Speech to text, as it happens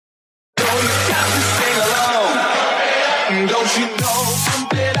got to sing along. Don't you know?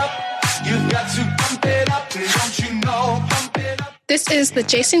 Pump it up. You've got to pump it up. Don't you know? Pump it up. This is the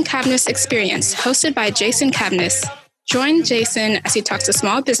Jason Cavness Experience, hosted by Jason Cavness. Join Jason as he talks to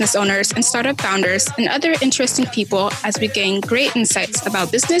small business owners and startup founders and other interesting people as we gain great insights about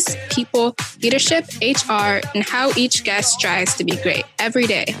business, people, leadership, HR, and how each guest strives to be great every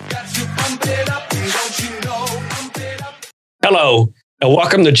day. Hello, and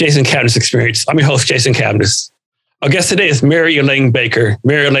welcome to Jason Cavness Experience. I'm your host, Jason Cavness. Our guest today is Mary Elaine Baker.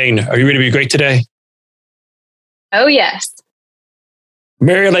 Mary Elaine, are you ready to be great today? Oh, yes.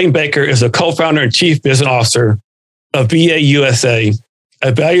 Mary Elaine Baker is a co-founder and chief business officer of VAUSA,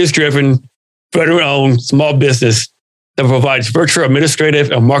 a values-driven, veteran-owned small business that provides virtual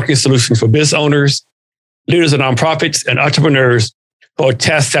administrative and marketing solutions for business owners, leaders of nonprofits, and entrepreneurs who are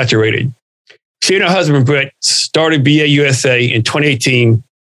task-saturated. She and her husband, Brett, started VAUSA in 2018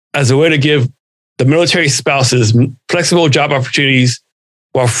 as a way to give the military spouses flexible job opportunities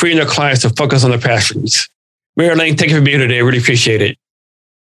while freeing their clients to focus on their passions. Mary Elaine, thank you for being here today. I really appreciate it.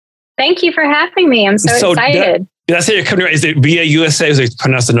 Thank you for having me. I'm so excited. Did I say your company right? Is it VAUSA or is it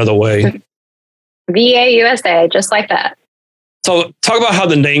pronounced another way? VAUSA, just like that. So talk about how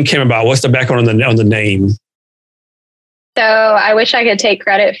the name came about. What's the background on the name? So I wish I could take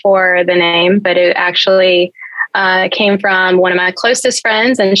credit for the name, but it actually came from one of my closest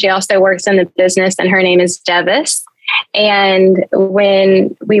friends, and she also works in the business, and her name is Devis. And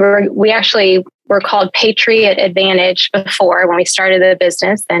when we actually were called Patriot Advantage before when we started the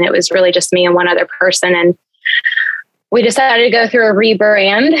business, and it was really just me and one other person. And we decided to go through a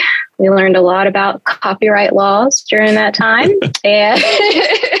rebrand. We learned a lot about copyright laws during that time. And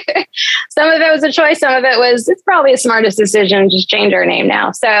some of it was a choice. Some of it was, it's probably the smartest decision, just change our name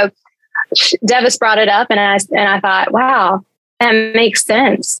now. So Devis brought it up, and I thought, wow, that makes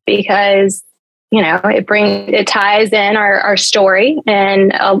sense because, you know, it ties in our story,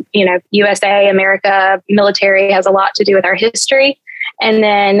 and, USA, America, military has a lot to do with our history. And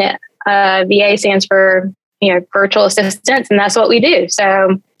then VA stands for, virtual assistants, and that's what we do.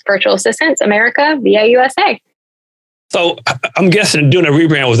 So virtual assistants, America, VA USA. So I'm guessing doing a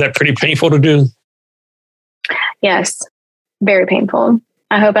rebrand, was that pretty painful to do? Yes, very painful.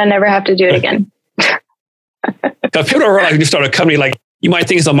 I hope I never have to do it again. Because people don't realize when you start a company, like you might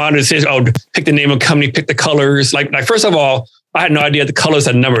think it's a minor decision, pick the name of the company, pick the colors. Like first of all, I had no idea the colors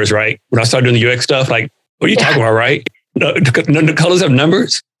had numbers, right? When I started doing the UX stuff, like, what are you talking about, right? The colors have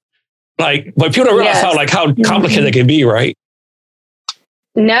numbers? Like, but people don't realize how complicated it can be, right?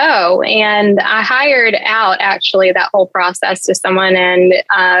 No. And I hired out actually that whole process to someone,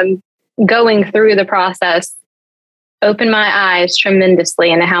 and going through the process opened my eyes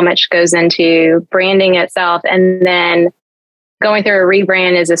tremendously into how much goes into branding itself. And then going through a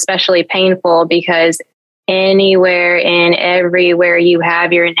rebrand is especially painful because anywhere and everywhere you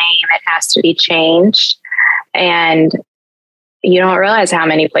have your name, it has to be changed. And you don't realize how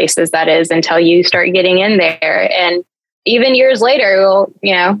many places that is until you start getting in there. And even years later,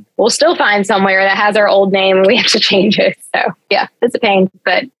 we'll still find somewhere that has our old name and we have to change it. So yeah, it's a pain,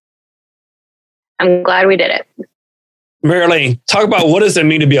 but I'm glad we did it. Mary Elaine, talk about what does it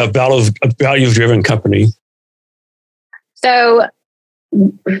mean to be a values-driven company? So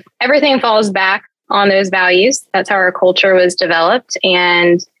everything falls back on those values. That's how our culture was developed.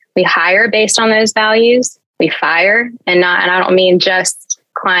 And we hire based on those values. We fire, and I don't mean just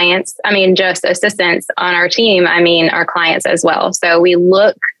clients. I mean, just assistants on our team. I mean, our clients as well. So we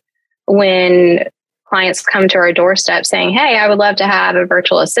look when clients come to our doorstep saying, hey, I would love to have a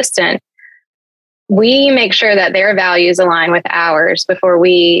virtual assistant. We make sure that their values align with ours before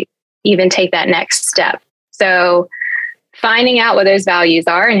we even take that next step. So finding out what those values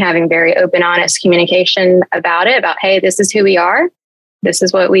are and having very open, honest communication about it, about, hey, this is who we are. This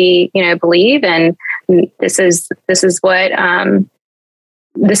is what we, believe. And this is what,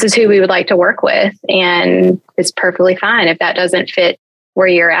 this is who we would like to work with. And it's perfectly fine if that doesn't fit where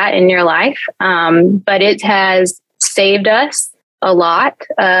you're at in your life. But it has saved us a lot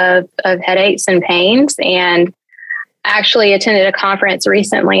of headaches and pains. And actually attended a conference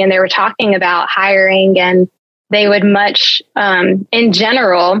recently, and they were talking about hiring, and they would much, in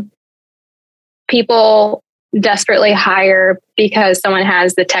general, people desperately hire because someone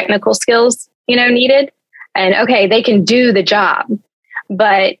has the technical skills, needed. And okay, they can do the job,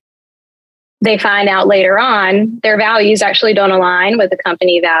 but they find out later on their values actually don't align with the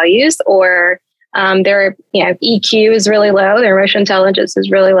company values, or their EQ is really low, their emotional intelligence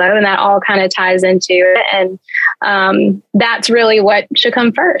is really low, and that all kind of ties into it. And that's really what should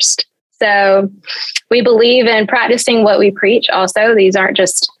come first. So we believe in practicing what we preach also. These aren't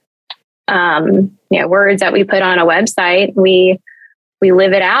just words that we put on a website. We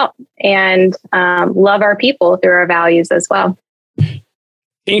live it out and love our people through our values as well.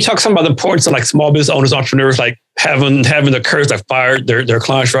 Can you talk some about the importance of like small business owners, entrepreneurs, like having the courage to fire their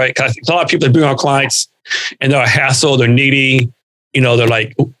clients, right? Because a lot of people that bring on clients and they're a hassle, they're needy, they're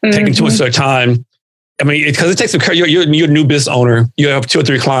like taking too much of their time. I mean, because it takes some courage. You're a new business owner. You have 2 or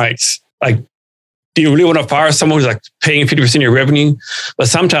 3 clients. Like, do you really want to fire someone who's like paying 50% of your revenue? But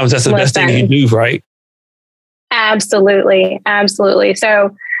sometimes that's the best thing you can do, right? Absolutely. Absolutely.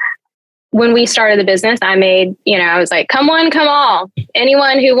 So when we started the business, I was like, come one, come all.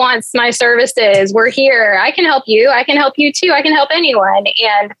 Anyone who wants my services, we're here. I can help you. I can help you too. I can help anyone.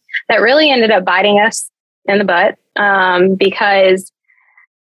 And that really ended up biting us in the butt because,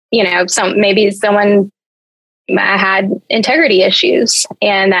 maybe someone had integrity issues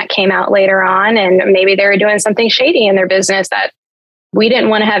and that came out later on. And maybe they were doing something shady in their business that we didn't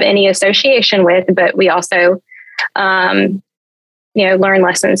want to have any association with, but we also, learn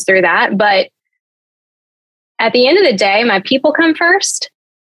lessons through that. But at the end of the day, my people come first,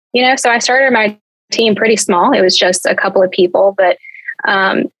 so I started my team pretty small. It was just a couple of people. But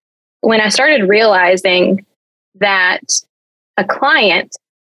when I started realizing that a client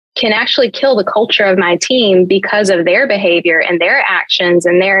can actually kill the culture of my team because of their behavior and their actions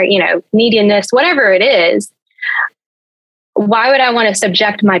and their, neediness, whatever it is, why would I want to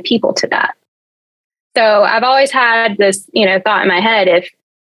subject my people to that? So I've always had this, thought in my head,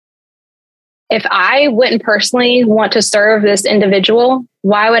 if I wouldn't personally want to serve this individual,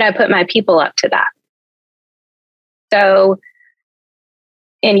 why would I put my people up to that? So,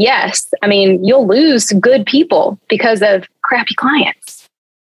 and yes, I mean, you'll lose good people because of crappy clients.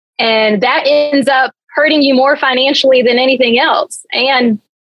 And that ends up hurting you more financially than anything else. And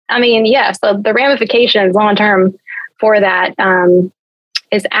I mean, yes, the ramifications long-term for that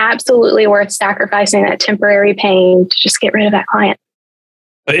is absolutely worth sacrificing that temporary pain to just get rid of that client.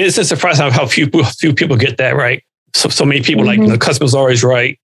 But it's a surprise how few people get that right. So many people like the customer's always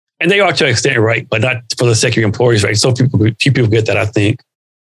right. And they are to an extent right, but not for the sake of your employees, right? So few people get that, I think.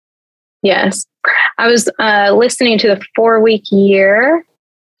 Yes. I was listening to the 4-week year. Is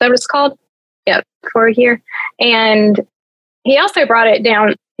that what it's called? Yeah, 4-week year. And he also brought it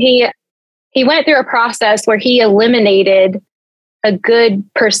down. He went through a process where he eliminated a good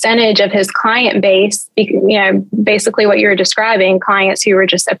percentage of his client base, basically what you were describing, clients who were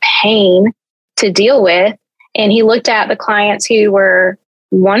just a pain to deal with. And he looked at the clients who were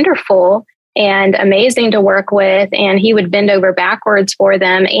wonderful and amazing to work with, and he would bend over backwards for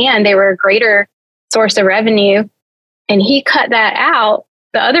them, and they were a greater source of revenue. And he cut that out,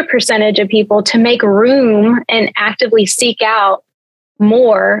 the other percentage of people, to make room and actively seek out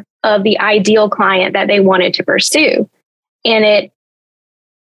more of the ideal client that they wanted to pursue. And it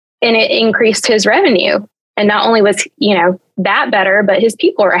increased his revenue. And not only was, that better, but his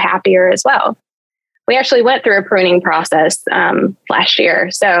people were happier as well. We actually went through a pruning process last year.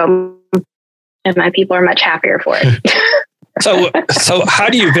 So, and my people are much happier for it. So how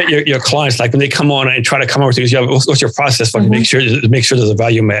do you vet your clients? Like when they come on and try to come over to you, what's your process for to make sure there's a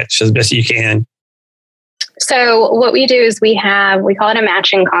value match as best you can? So what we do is we call it a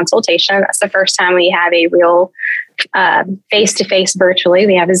matching consultation. That's the first time we have a real face-to-face virtually.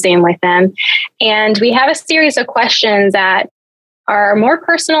 We have a Zoom with them. And we have a series of questions that are more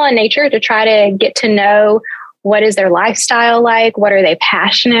personal in nature to try to get to know what is their lifestyle like, what are they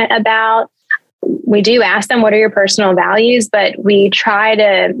passionate about. We do ask them, what are your personal values? But we try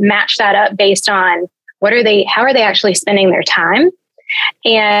to match that up based on how are they actually spending their time?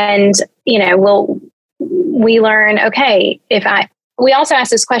 And, we learn, okay, we also ask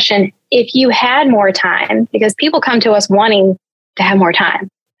this question, if you had more time, because people come to us wanting to have more time.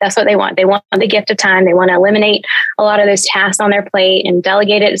 That's what they want. They want the gift of time. They want to eliminate a lot of those tasks on their plate and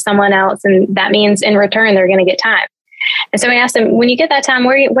delegate it to someone else. And that means in return, they're going to get time. And so we ask them, when you get that time,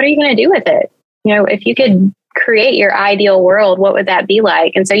 what are you going to do with it? If you could create your ideal world, what would that be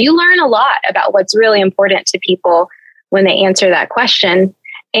like? And so you learn a lot about what's really important to people when they answer that question.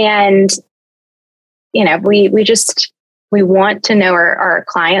 And, we want to know our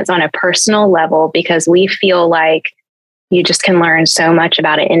clients on a personal level, because we feel like you just can learn so much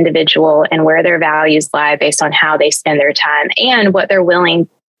about an individual and where their values lie based on how they spend their time and what they're willing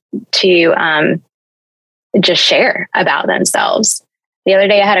to just share about themselves. The other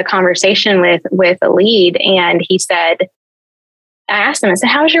day I had a conversation with a lead, and he said, I asked him, I said,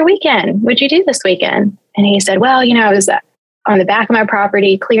 how was your weekend? What'd you do this weekend? And he said, well, I was on the back of my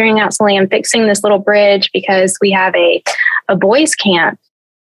property, clearing out some land, fixing this little bridge because we have a boys camp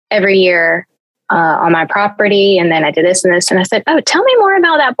every year on my property. And then I did this and this. And I said, oh, tell me more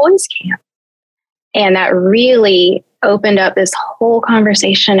about that boys camp. And that really opened up this whole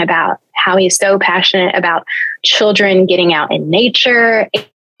conversation about how he's so passionate about children getting out in nature.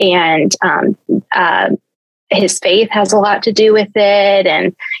 And his faith has a lot to do with it.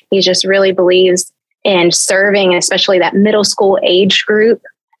 And he just really believes in serving, especially that middle school age group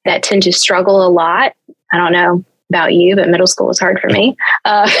that tend to struggle a lot. I don't know about you, but middle school was hard for me.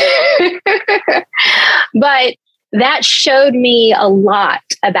 But that showed me a lot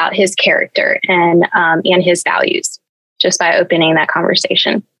about his character and his values just by opening that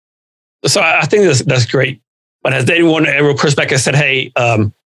conversation. So I think that's great. But has anyone ever pushed back and said, hey,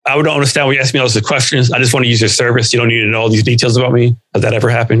 I would understand when you ask me all those questions. I just want to use your service. You don't need to know all these details about me. Has that ever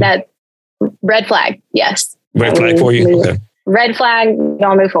happened? That red flag. Yes. Red flag for you? Okay. Red flag.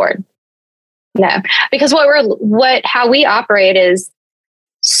 Don't move forward. No, because how we operate is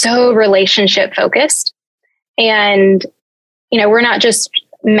so relationship focused. And, we're not just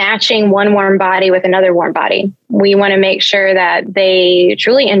matching one warm body with another warm body. We want to make sure that they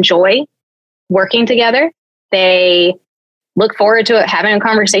truly enjoy working together. They look forward to having a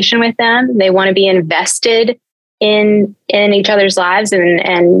conversation with them. They want to be invested in each other's lives,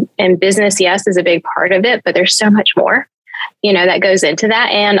 and business, yes, is a big part of it, but there's so much more, that goes into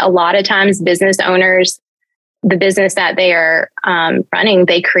that. And a lot of times business owners, the business that they are running,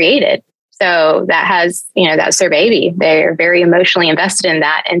 they created. So that has, that's their baby. They're very emotionally invested in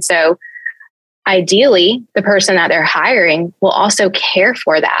that. And so ideally, the person that they're hiring will also care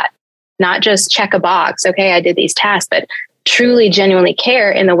for that, not just check a box. Okay, I did these tasks, but truly genuinely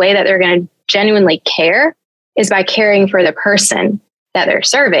care. In the way that they're going to genuinely care is by caring for the person that they're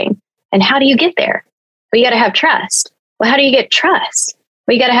serving. And how do you get there? Well, you got to have trust. Well, how do you get trust?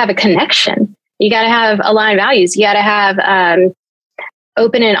 Well, you got to have a connection. You got to have aligned values. You got to have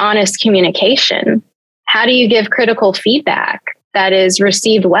open and honest communication. How do you give critical feedback that is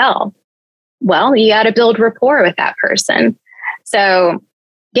received well? Well, you got to build rapport with that person. So,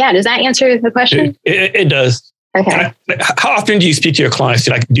 yeah, does that answer the question? It does. Okay. How often do you speak to your clients?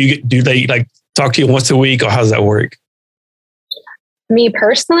 Do they talk to you once a week, or how does that work? Me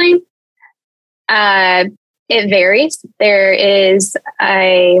personally, it varies.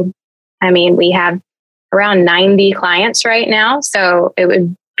 We have around 90 clients right now. So it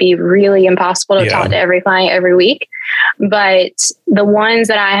would be really impossible to talk to every client every week. But the ones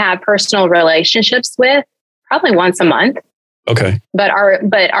that I have personal relationships with, probably once a month. Okay. But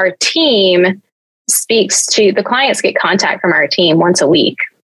our team speaks to the clients, get contact from our team once a week.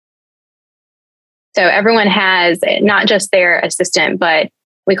 So everyone has not just their assistant, but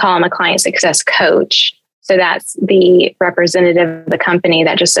we call them a client success coach. So that's the representative of the company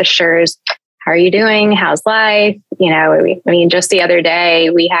that just assures, how are you doing? How's life? Just the other day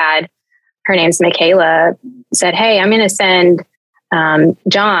we had, her name's Michaela, said, hey, I'm going to send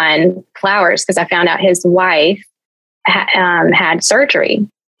John flowers because I found out his wife had surgery,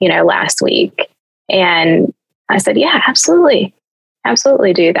 last week. And I said, yeah, absolutely.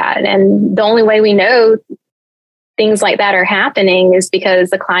 Absolutely do that. And the only way we know things like that are happening is because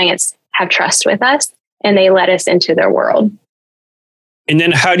the clients have trust with us and they let us into their world. And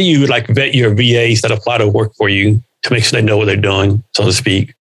then how do you vet your VAs that apply to work for you to make sure they know what they're doing, so to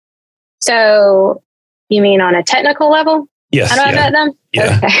speak? So you mean on a technical level? Yes. How do I vet them?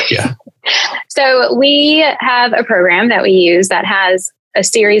 Yeah. Okay. Yeah. So we have a program that we use that has a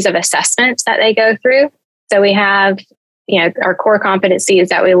series of assessments that they go through. So we have, our core competencies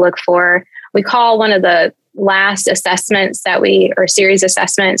that we look for. We call one of the last assessments or series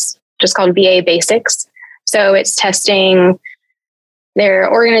assessments just called VA Basics. So it's testing their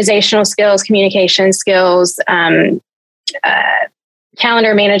organizational skills, communication skills,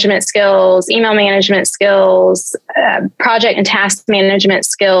 calendar management skills, email management skills, project and task management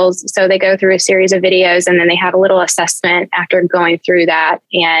skills. So they go through a series of videos and then they have a little assessment after going through that,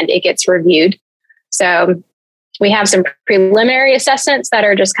 and it gets reviewed. So we have some preliminary assessments that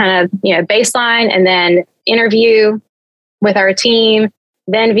are just kind of, baseline, and then interview with our team,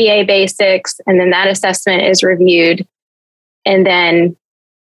 then VA Basics, and then that assessment is reviewed, and then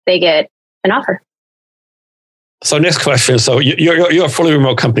they get an offer. So next question. So you're a fully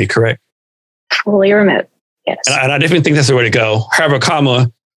remote company, correct? Fully remote, yes. And I definitely think that's the way to go. However, I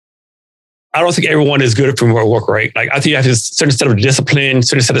don't think everyone is good at remote work, right? I think you have a certain set of discipline,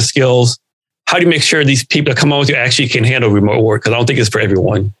 certain set of skills. How do you make sure these people that come on with you actually can handle remote work? Because I don't think it's for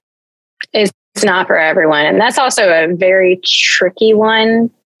everyone. It's not for everyone. And that's also a very tricky one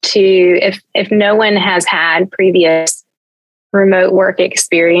if no one has had previous remote work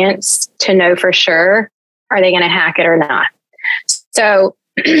experience to know for sure, are they going to hack it or not? So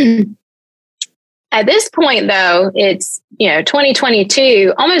At this point, though, it's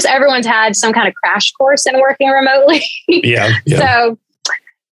 2022. Almost everyone's had some kind of crash course in working remotely. Yeah. So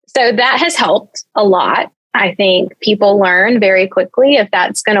that has helped a lot. I think people learn very quickly if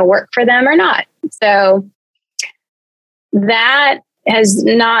that's going to work for them or not. So that has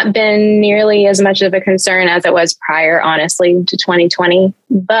not been nearly as much of a concern as it was prior, honestly, to 2020.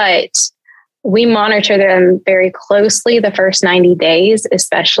 But we monitor them very closely the first 90 days,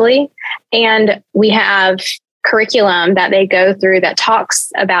 especially. And we have curriculum that they go through that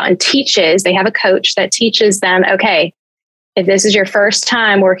talks about and teaches. They have a coach that teaches them, okay, if this is your first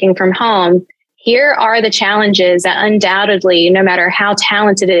time working from home, here are the challenges that undoubtedly, no matter how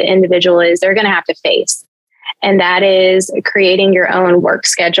talented an individual is, they're going to have to face. And that is creating your own work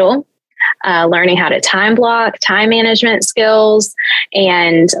schedule, learning how to time block, time management skills,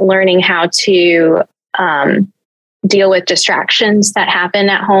 and learning how to deal with distractions that happen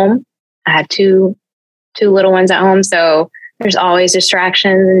at home. I have two little ones at home, so there's always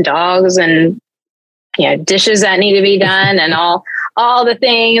distractions and dogs and dishes that need to be done and all the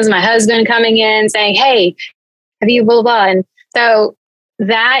things. My husband coming in saying, "Hey, have you blah blah?" And so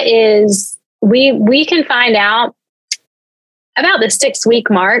that is we can find out about the 6-week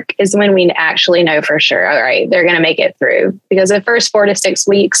mark is when we actually know for sure, all right, they're going to make it through, because the first 4 to 6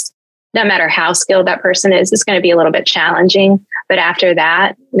 weeks, no matter how skilled that person is, it's going to be a little bit challenging. But after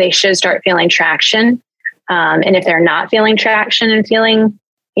that, they should start feeling traction. And if they're not feeling traction and feeling,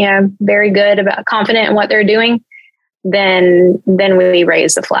 very good about confident in what they're doing, then we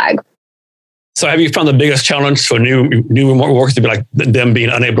raise the flag. So have you found the biggest challenge for new remote workers to be like them being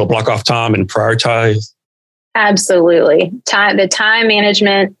unable to block off time and prioritize? Absolutely. The time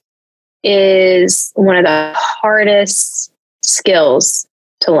management is one of the hardest skills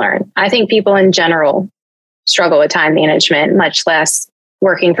to learn. I think people in general struggle with time management, much less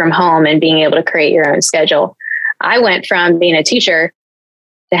working from home and being able to create your own schedule. I went from being a teacher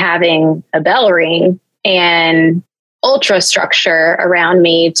to having a bell ring and ultra structure around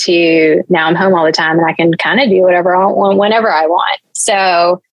me to now I'm home all the time and I can kind of do whatever I want whenever I want.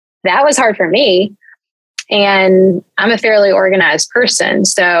 So that was hard for me. And I'm a fairly organized person.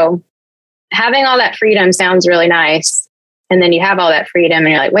 So having all that freedom sounds really nice. And then you have all that freedom and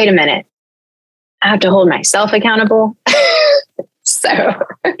you're like, wait a minute, I have to hold myself accountable. So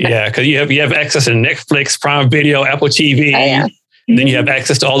yeah, because you have access to Netflix, Prime Video, Apple TV. And then you have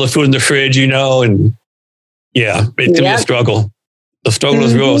access to all the food in the fridge, and yeah, it's a struggle. The struggle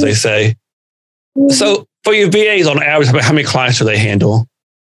is real, as they say. So for your VAs, on average, how many clients do they handle?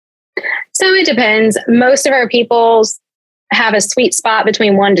 So it depends. Most of our people have a sweet spot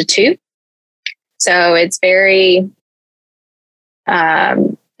between 1 to 2. So it's very, they're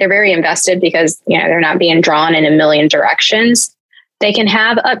very invested because, they're not being drawn in a million directions. They can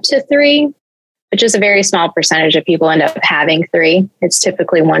have up to 3, but just a very small percentage of people end up having 3. It's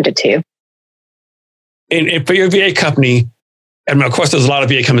typically 1 to 2. And for your VA company, and of course, there's a lot of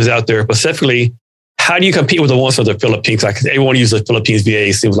VA companies out there, but specifically, how do you compete with the ones from the Philippines? Like everyone uses the Philippines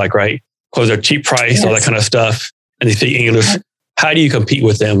VA, seems like, right? Because they're cheap price, all that kind of stuff, and they speak English. How do you compete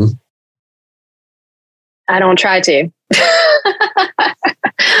with them? I don't try to.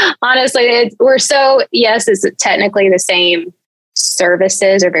 Honestly, it's technically the same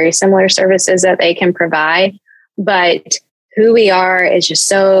services or very similar services that they can provide, but who we are is just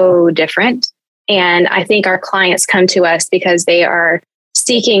so different. And I think our clients come to us because they are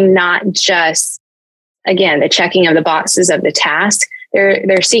seeking not just, again, the checking of the boxes of the task.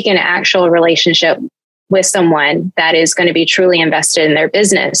 They're seeking an actual relationship with someone that is going to be truly invested in their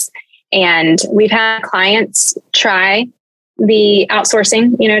business. And we've had clients try the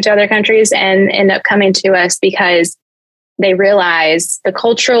outsourcing, to other countries and end up coming to us because they realize the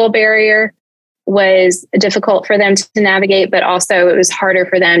cultural barrier was difficult for them to navigate, but also it was harder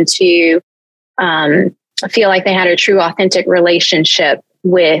for them to feel like they had a true, authentic relationship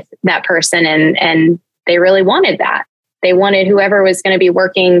with that person. And they really wanted that. They wanted whoever was going to be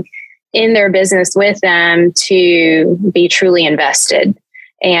working in their business with them to be truly invested.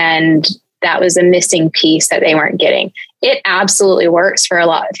 And that was a missing piece that they weren't getting. It absolutely works for a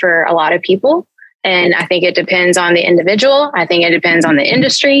lot of people. And I think it depends on the individual. I think it depends on the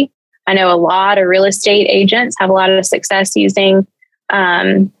industry. I know a lot of real estate agents have a lot of success using,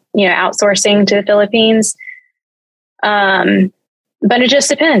 outsourcing to the Philippines. But it just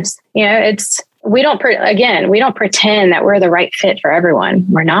depends. We don't pretend that we're the right fit for everyone.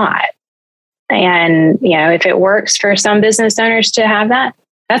 We're not. And, if it works for some business owners to have that,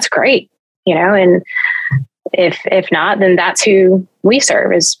 that's great, and if not, then that's who we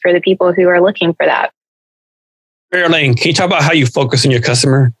serve, is for the people who are looking for that. Elaine, can you talk about how you focus on your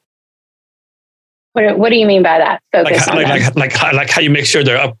customer? What do you mean by that? Focus on them. Like how you make sure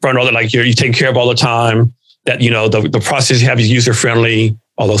they're upfront, all that, like you take care of all the time, that, you know, the process you have is user friendly,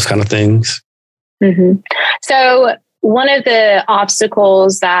 all those kind of things. Mm-hmm. So one of the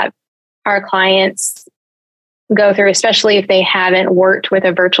obstacles that our clients go through, especially if they haven't worked with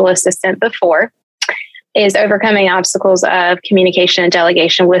a virtual assistant before, is overcoming obstacles of communication and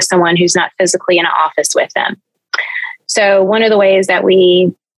delegation with someone who's not physically in an office with them. So one of the ways that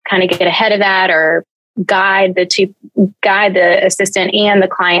we kind of get ahead of that or guide the assistant and the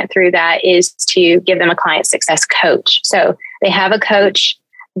client through that is to give them a client success coach. So they have a coach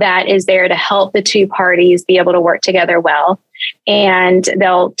that is there to help the two parties be able to work together well. And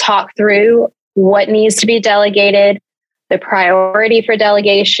they'll talk through what needs to be delegated, the priority for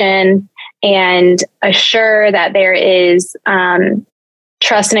delegation, and assure that there is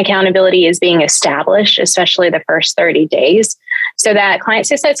trust and accountability is being established, especially the first 30 days. So that client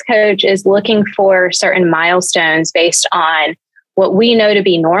success coach is looking for certain milestones based on what we know to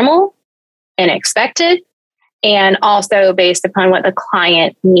be normal and expected, and also based upon what the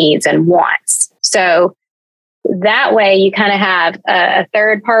client needs and wants. So that way you kind of have a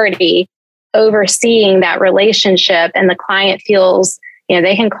third party overseeing that relationship, and the client feels, you know,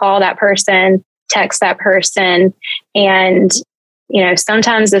 they can call that person, text that person. And, you know,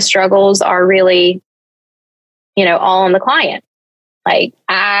 sometimes the struggles are really, you know, all on the client. Like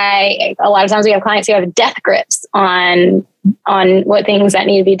a lot of times we have clients who have death grips on what things that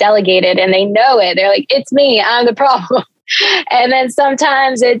need to be delegated, and they know it. They're like, it's me, I'm the problem. And then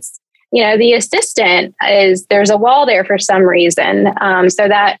sometimes it's, you know, the assistant there's a wall there for some reason. So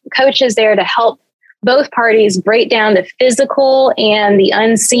that coach is there to help both parties break down the physical and the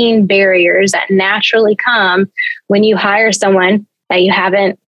unseen barriers that naturally come when you hire someone that you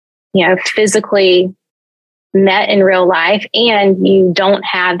haven't, you know, physically met in real life, and you don't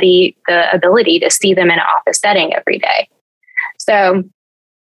have the ability to see them in an office setting every day. So,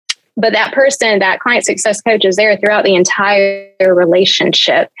 but that person, that client success coach, is there throughout the entire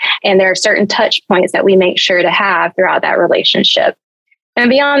relationship. And there are certain touch points that we make sure to have throughout that relationship. And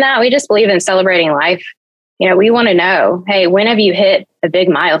beyond that, we just believe in celebrating life. You know, we want to know, hey, when have you hit a big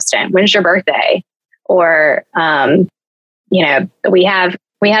milestone? When's your birthday? Or, you know, we had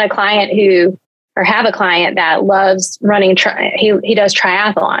a client have a client that loves running. He does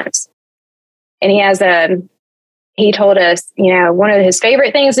triathlons, and he told us, you know, one of his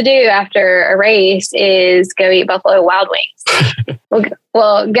favorite things to do after a race is go eat Buffalo Wild Wings.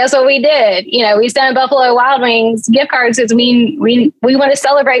 well, guess what we did? You know, we sent Buffalo Wild Wings gift cards because we want to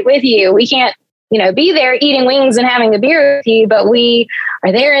celebrate with you. We can't, you know, be there eating wings and having a beer with you, but we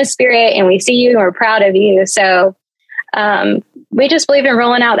are there in spirit, and we see you and we're proud of you. So, we just believe in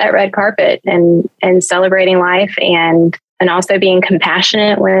rolling out that red carpet and celebrating life, and also being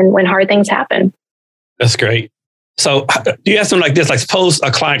compassionate when hard things happen. That's great. So do you have something like this? Like, suppose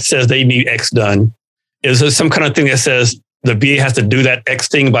a client says they need X done. Is there some kind of thing that says the VA has to do that X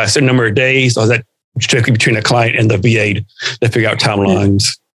thing by a certain number of days? Or is that strictly between the client and the VA to figure out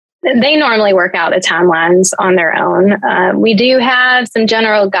timelines? They normally work out the timelines on their own. We do have some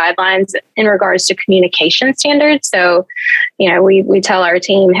general guidelines in regards to communication standards. So, you know, we tell our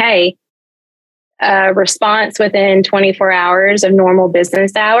team, hey, response within 24 hours of normal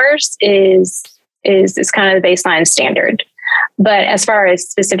business hours is kind of the baseline standard. But as far as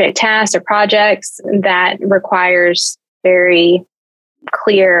specific tasks or projects, that requires very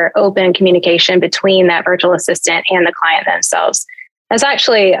clear, open communication between that virtual assistant and the client themselves. That's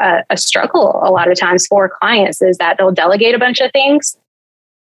actually a struggle a lot of times for clients, is that they'll delegate a bunch of things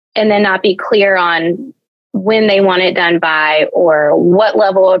and then not be clear on when they want it done by, or what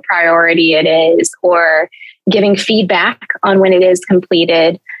level of priority it is, or giving feedback on when it is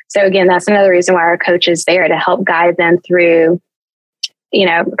completed. So again, that's another reason why our coach is there to help guide them through, you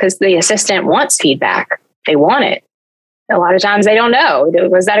know, because the assistant wants feedback. They want it. A lot of times they don't know.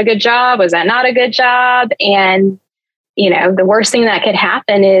 Was that a good job? Was that not a good job? And you know, the worst thing that could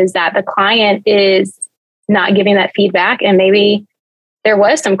happen is that the client is not giving that feedback, and maybe there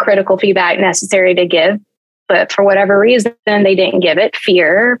was some critical feedback necessary to give, but for whatever reason, they didn't give it.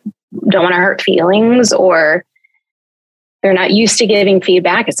 Fear, don't want to hurt feelings, or they're not used to giving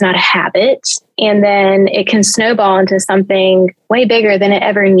feedback. It's not a habit. And then it can snowball into something way bigger than it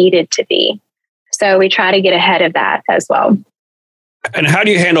ever needed to be. So we try to get ahead of that as well. And how do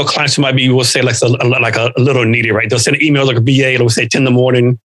you handle clients who might be, we'll say, like a little needy, right? They'll send an email like a VA, they'll say 10 in the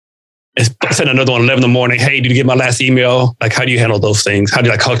morning, and send another one 11 in the morning. Hey, did you get my last email? Like, how do you handle those things? How do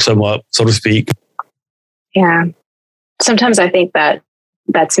you like hook them up, so to speak? Yeah. Sometimes I think that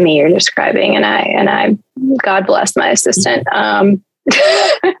that's me you're describing, and I God bless my assistant.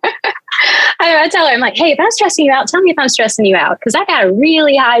 I tell her, I'm like, hey, if I'm stressing you out, tell me if I'm stressing you out. Because I got a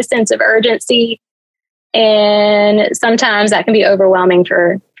really high sense of urgency. And sometimes that can be overwhelming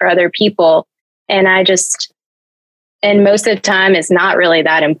for other people. And and most of the time, it's not really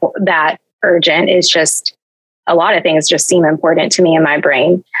that urgent. It's just a lot of things just seem important to me in my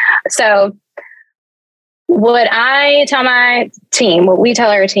brain. So what I tell my team, what we tell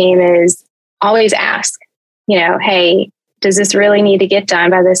our team is always ask, hey, does this really need to get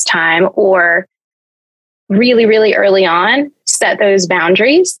done by this time? Or really, really early on, set those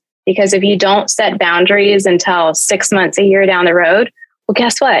boundaries. Because if you don't set boundaries until 6 months, a year down the road, well,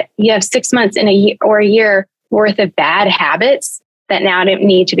 guess what? You have 6 months in a year worth of bad habits that now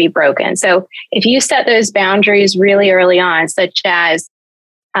need to be broken. So if you set those boundaries really early on, such as,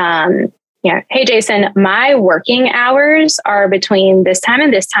 hey, Jason, my working hours are between this time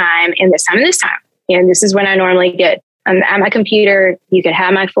and this time and this time and this time. And this is when I normally get at my computer. You could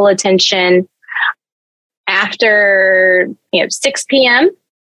have my full attention after 6 p.m.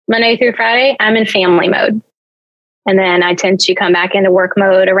 Monday through Friday. I'm in family mode. And then I tend to come back into work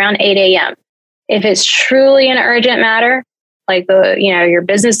mode around 8 a.m. If it's truly an urgent matter, like your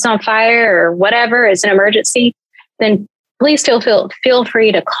business is on fire or whatever, it's an emergency, then please feel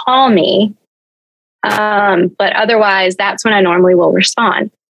free to call me. But otherwise, that's when I normally will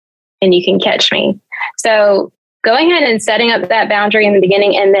respond and you can catch me. So go ahead and setting up that boundary in the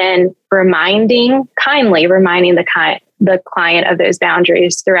beginning, and then kindly reminding the client of those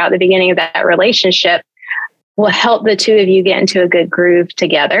boundaries throughout the beginning of that relationship will help the two of you get into a good groove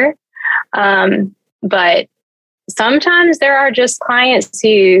together. But sometimes there are just clients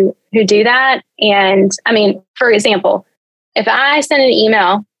who do that. And I mean, for example, if I send an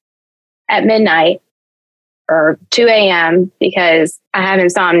email at midnight or 2 a.m. because I have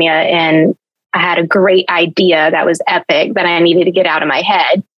insomnia and I had a great idea that was epic that I needed to get out of my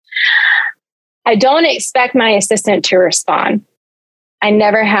head, I don't expect my assistant to respond. I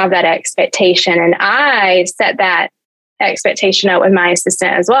never have that expectation. And I set that expectation out with my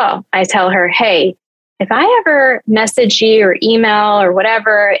assistant as well. I tell her, hey, if I ever message you or email or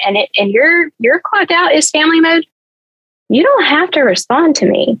whatever, and your clocked out is family mode, you don't have to respond to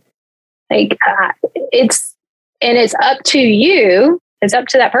me. Like it's up to you. It's up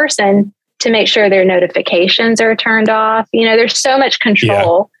to that person to make sure their notifications are turned off. There's so much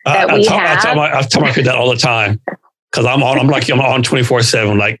control that we have. I tell my kid that all the time because I'm on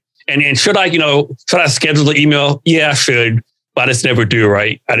 24/7. Like, and should I schedule the email? Yeah, I should, but I just never do.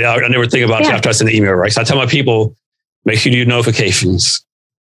 Right? I never think about it after I send the email. Right? So I tell my people, make sure you do notifications.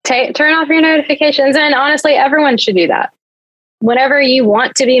 Turn off your notifications, and honestly, everyone should do that. Whenever you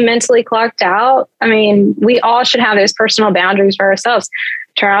want to be mentally clocked out, I mean, we all should have those personal boundaries for ourselves.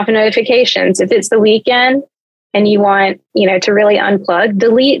 Turn off notifications. If it's the weekend and you want, to really unplug,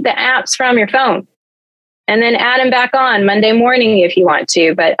 delete the apps from your phone and then add them back on Monday morning if you want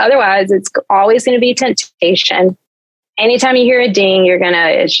to. But otherwise, it's always going to be temptation. Anytime you hear a ding,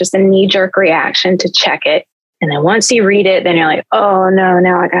 it's just a knee-jerk reaction to check it. And then once you read it, then you're like, oh no,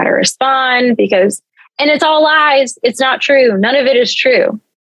 now I got to respond and it's all lies. It's not true. None of it is true.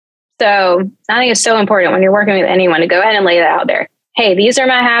 So I think it's so important when you're working with anyone to go ahead and lay that out there. Hey, these are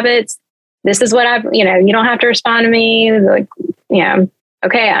my habits. This is what you don't have to respond to me. Like,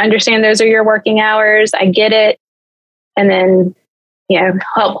 okay, I understand those are your working hours. I get it. And then,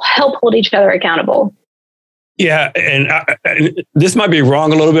 help hold each other accountable. Yeah. And this might be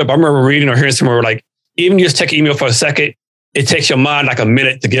wrong a little bit, but I remember reading or hearing somewhere like, even just check email for a second, it takes your mind like a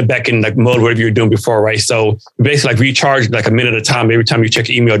minute to get back in like mode, whatever you're doing before, right? So basically like recharge like a minute at a time. Every time you check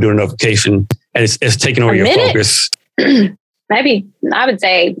your email, do a notification, and it's taking over your focus. Maybe I would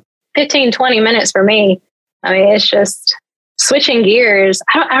say 15, 20 minutes for me. I mean, it's just switching gears.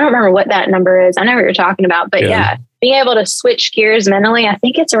 I don't remember what that number is. I know what you're talking about, but yeah, being able to switch gears mentally, I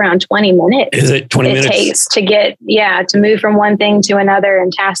think it's around 20 minutes. Is it 20 minutes? It takes to to move from one thing to another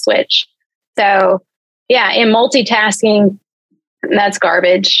and task switch. So yeah, in multitasking, that's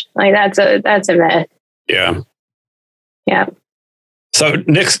garbage. Like that's a myth. Yeah. Yeah. So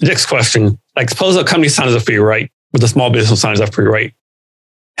next question, like suppose a company signs up for you, right? With a small business signs up for you, right?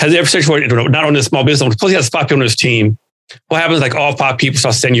 Has it ever situated, not on this small business, suppose you have 5 people on this team. What happens like all 5 people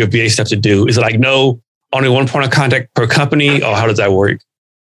start sending you a VA stuff to do? Is it like only one point of contact per company, or how does that work?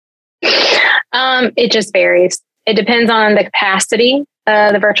 It just varies. It depends on the capacity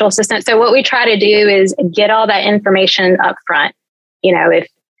of the virtual assistant. So what we try to do is get all that information up front. If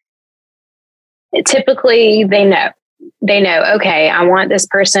typically they know, okay, I want this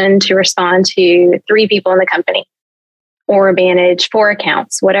person to respond to 3 people in the company or manage 4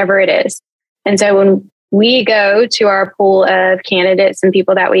 accounts, whatever it is. And so when we go to our pool of candidates and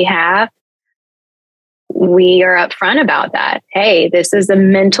people that we have, we are upfront about that. Hey, this is the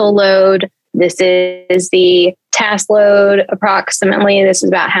mental load. This is the task load approximately. This is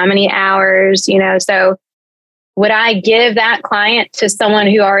about how many hours, so would I give that client to someone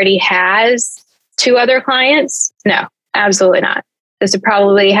who already has 2 other clients? No, absolutely not. This would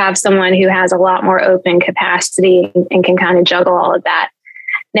probably have someone who has a lot more open capacity and can kind of juggle all of that.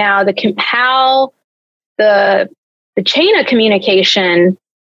 Now, how the chain of communication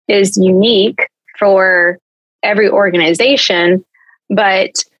is unique for every organization,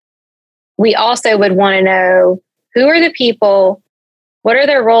 but we also would want to know who are the people, what are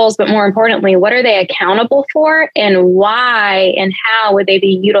their roles, but more importantly, what are they accountable for, and why and how would they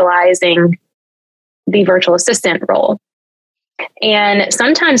be utilizing the virtual assistant role? And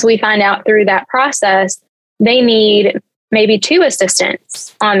sometimes we find out through that process, they need maybe 2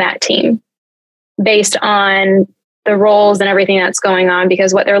 assistants on that team based on the roles and everything that's going on,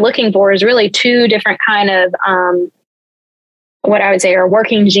 because what they're looking for is really 2 different kind of, what I would say are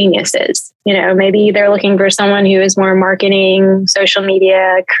working geniuses. Maybe they're looking for someone who is more marketing, social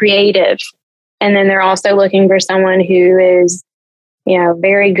media, creative. And then they're also looking for someone who is,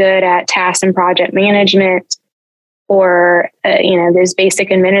 very good at task and project management, or, those basic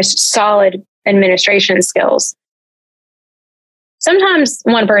solid administration skills. Sometimes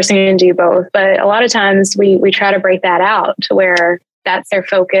one person can do both, but a lot of times we try to break that out to where that's their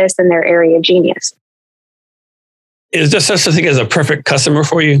focus and their area of genius. Is there such a thing as a perfect customer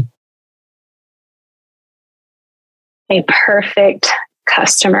for you? A perfect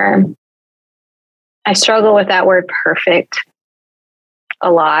customer. I struggle with that word perfect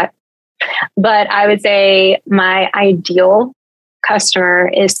a lot, but I would say my ideal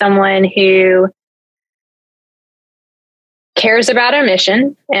customer is someone who cares about our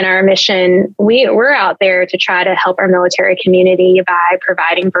mission. And our mission, we're out there to try to help our military community by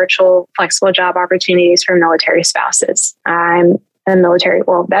providing virtual flexible job opportunities for military spouses. I'm a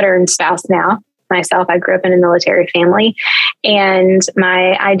veteran spouse now. Myself, I grew up in a military family, and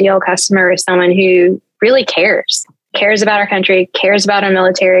my ideal customer is someone who really cares about our country, cares about our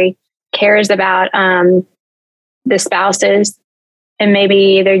military, cares about the spouses, and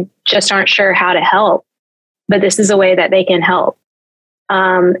maybe they just aren't sure how to help, but this is a way that they can help,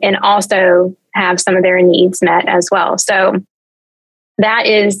 and also have some of their needs met as well. So that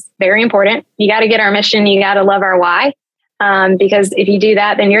is very important. You got to get our mission. You got to love our why, because if you do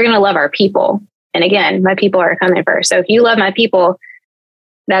that, then you're going to love our people. And again, my people are coming first. So if you love my people,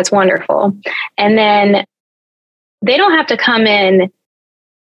 that's wonderful. And then they don't have to come in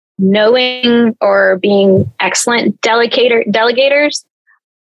knowing or being excellent delegators,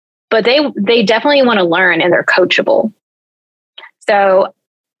 but they definitely want to learn, and they're coachable. So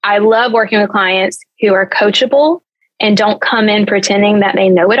I love working with clients who are coachable and don't come in pretending that they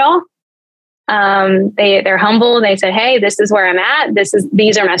know it all. They're humble. They say, hey, this is where I'm at.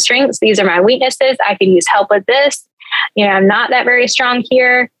 These are my strengths. These are my weaknesses. I could use help with this. I'm not that very strong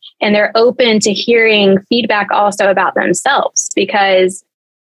here. And they're open to hearing feedback also about themselves, because,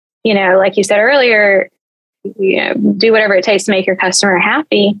 like you said earlier, do whatever it takes to make your customer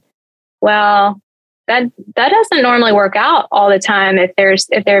happy. Well, that doesn't normally work out all the time if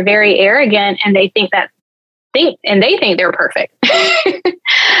they're very arrogant and they think they're perfect.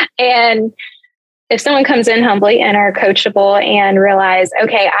 And if someone comes in humbly and are coachable and realize,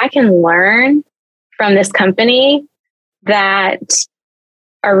 okay, I can learn from this company that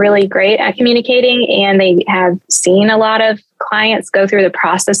are really great at communicating, and they have seen a lot of clients go through the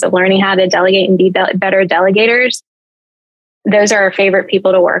process of learning how to delegate and be better delegators, those are our favorite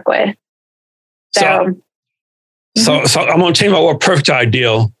people to work with. So I'm going to change my word perfect to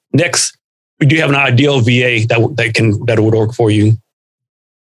ideal. Next, we do have an ideal VA that would work for you.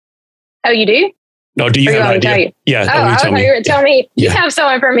 Oh, you do? No, do you have an idea? Yeah. Oh, I thought you were telling me you have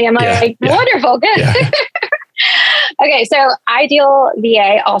someone for me. I'm like, wonderful, good. Yeah. Okay, so ideal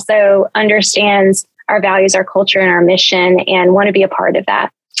VA also understands our values, our culture, and our mission, and want to be a part of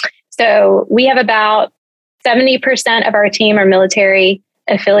that. So we have about 70% of our team are military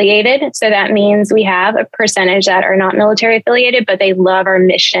affiliated. So that means we have a percentage that are not military affiliated, but they love our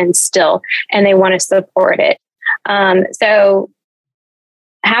mission still, and they want to support it. So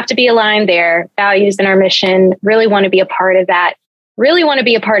have to be aligned there. Values and our mission, really want to be a part of that, really want to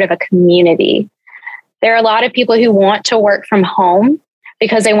be a part of a community. There are a lot of people who want to work from home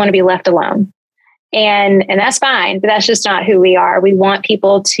because they want to be left alone. And that's fine, but that's just not who we are. We want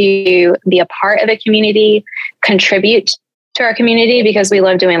people to be a part of the community, contribute to our community, because we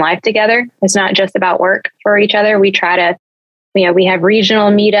love doing life together. It's not just about work for each other. We try to, we have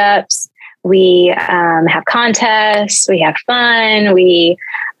regional meetups. We have contests. We have fun. We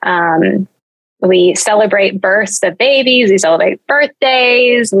celebrate births of babies. We celebrate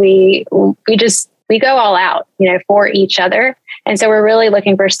birthdays. We go all out, for each other. And so we're really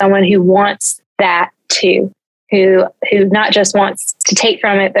looking for someone who wants that too, who not just wants to take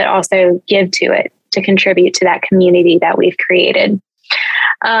from it, but also give to it, to contribute to that community that we've created.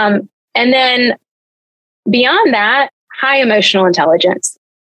 And then beyond that, high emotional intelligence.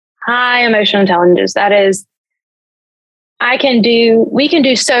 That is, we can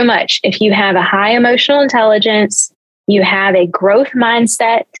do so much if you have a high emotional intelligence, you have a growth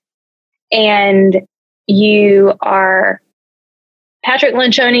mindset, and you are, Patrick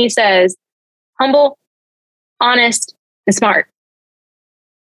Lencioni says, humble, honest, and smart.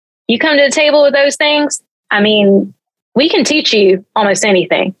 You come to the table with those things, we can teach you almost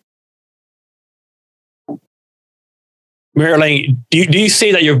anything. Mary Elaine, do you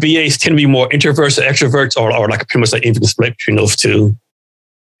see that your VAs tend to be more introverts or extroverts, or like pretty much like even split between those two?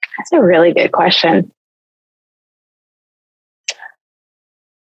 That's a really good question.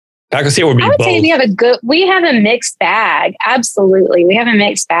 I can see it would be both. Say we have a mixed bag. Absolutely. We have a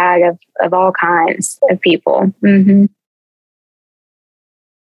mixed bag of all kinds of people. Mm-hmm.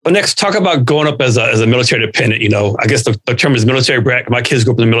 But next, talk about growing up as a military dependent. I guess the term is military brat. My kids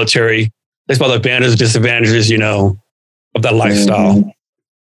grew up in the military. That's about the advantages, disadvantages, of that lifestyle. Mm-hmm.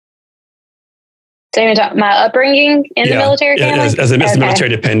 So you're talking my upbringing in the military family? As a military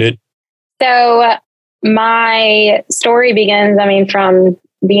dependent. So my story begins, from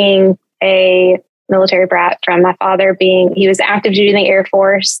being a military brat, from my father he was active duty in the Air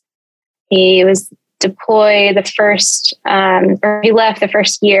Force. He was deployed he left the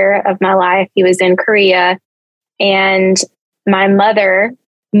first year of my life. He was in Korea, and my mother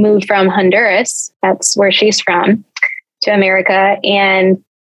moved from Honduras, that's where she's from, to America. And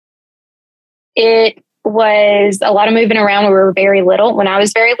it was a lot of moving around when I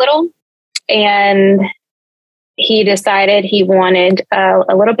was very little. And he decided he wanted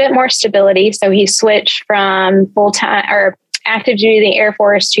a little bit more stability. So he switched from full-time or active duty in the Air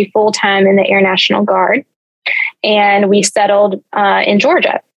Force to full-time in the Air National Guard. And we settled in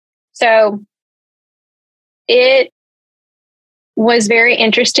Georgia. So it was very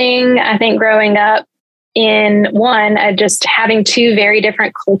interesting, I think, growing up in just having two very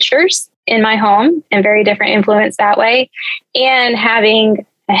different cultures in my home and very different influence that way, and having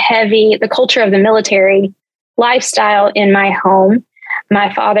the culture of the military lifestyle in my home.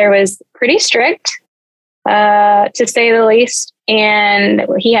 My father was pretty strict, to say the least. And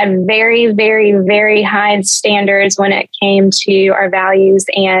he had very, very, very high standards when it came to our values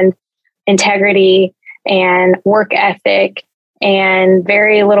and integrity and work ethic, and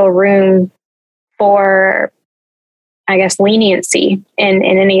very little room for, I guess, leniency in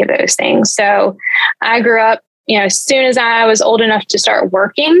any of those things. So I grew up, as soon as I was old enough to start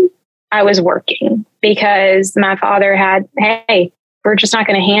working, I was working, because my father had, hey, we're just not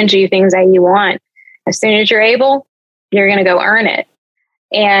going to hand you things that you want. As soon as you're able, you're going to go earn it.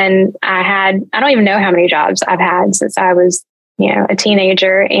 And I don't even know how many jobs I've had since I was, a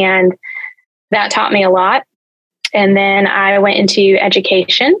teenager. And that taught me a lot. And then I went into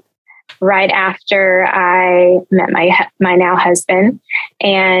education right after I met my now husband.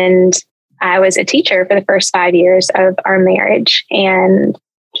 And I was a teacher for the first 5 years of our marriage. And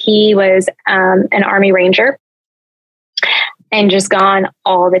he was an Army Ranger and just gone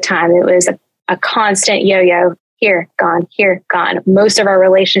all the time. It was a constant yo-yo, here, gone, here, gone. Most of our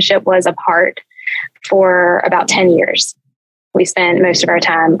relationship was apart for about 10 years. We spent most of our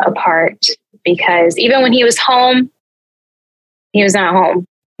time apart because even when he was home, he was not home.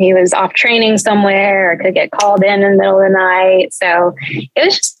 He was off training somewhere or could get called in the middle of the night. So it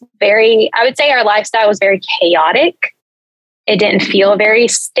was just I would say our lifestyle was very chaotic. It didn't feel very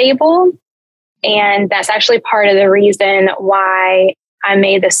stable. And that's actually part of the reason why I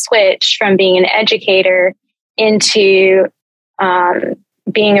made the switch from being an educator into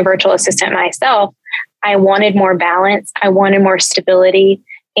being a virtual assistant myself. I wanted more balance. I wanted more stability.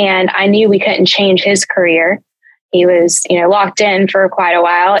 And I knew we couldn't change his career. He was, locked in for quite a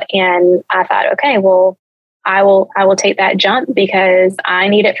while. And I thought, okay, well, I will take that jump because I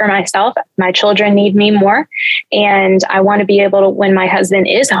need it for myself. My children need me more. And I want to be able to, when my husband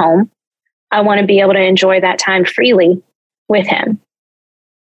is home, I want to be able to enjoy that time freely with him.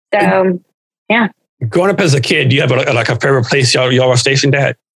 So, yeah. Growing up as a kid, do you have a favorite place y'all were stationed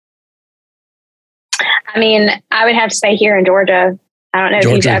at? I mean, I would have to say here in Georgia. I don't know if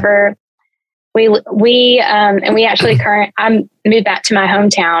you've ever. And we actually I moved back to my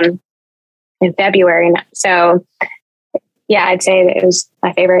hometown in February. So, yeah, I'd say that it was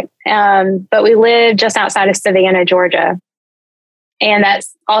my favorite. But we lived just outside of Savannah, Georgia. And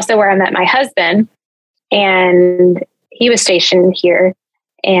that's also where I met my husband. And he was stationed here.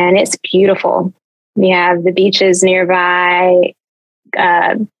 And it's beautiful. You have the beaches nearby,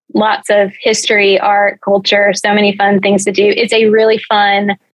 lots of history, art, culture, so many fun things to do. It's a really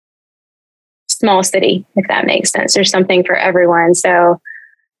fun, small city, if that makes sense. There's something for everyone. So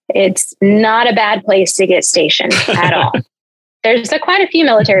it's not a bad place to get stationed at all. There's quite a few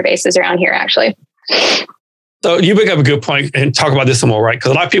military bases around here, actually. So you bring up a good point and talk about this some more, right?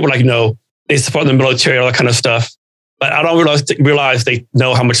 Because a lot of people they support the military, all that kind of stuff. But I don't realize they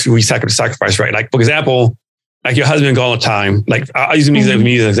know how much we sacrifice, right? Like, for example, like your husband go all the time. Like I use me as an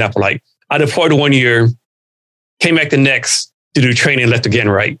example. Like I deployed 1 year, came back the next to do training, left again,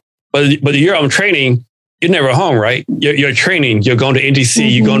 right? But the year I'm training, you're never home, right? You're training, you're going to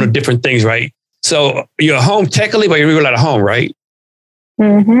NDC, you're going to different things, right? So you're home technically, but you're really at home, right?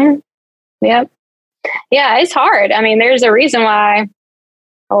 Mm-hmm. Yep. Yeah, it's hard. I mean, there's a reason why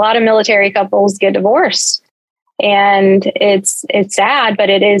a lot of military couples get divorced. And it's sad, but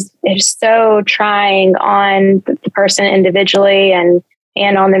it's so trying on the person individually and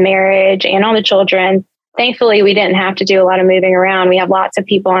on the marriage and on the children. Thankfully, we didn't have to do a lot of moving around. We have lots of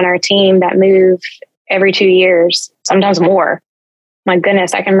people on our team that move every 2 years, sometimes more. My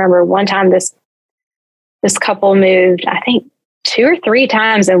goodness, I can remember one time this couple moved, I think 2 or 3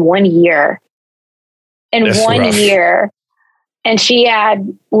 times in 1 year. That's one rough. Year. And she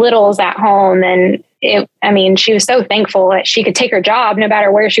had littles at home, and she was so thankful that she could take her job no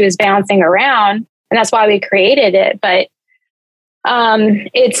matter where she was bouncing around. And that's why we created it. But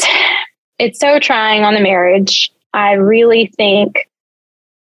it's so trying on the marriage. I really think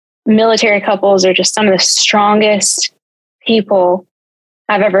military couples are just some of the strongest people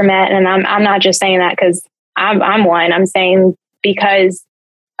I've ever met. And I'm not just saying that because I'm one. I'm saying because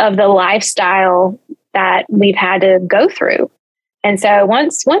of the lifestyle that we've had to go through. And so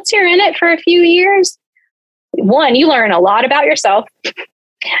once you're in it for a few years, one, you learn a lot about yourself.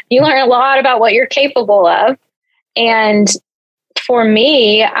 You learn a lot about what you're capable of. And for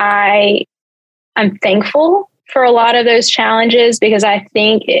me, I'm thankful for a lot of those challenges because I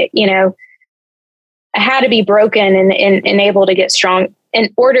think, I had to be broken and able to get strong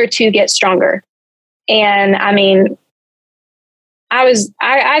in order to get stronger. And I mean,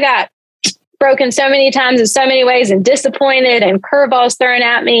 I got broken so many times in so many ways and disappointed and curveballs thrown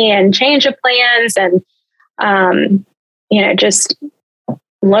at me and change of plans and, just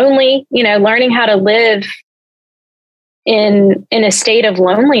lonely, learning how to live in a state of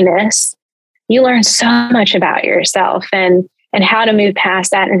loneliness. You learn so much about yourself and how to move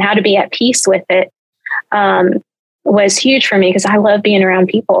past that and how to be at peace with it, was huge for me because I love being around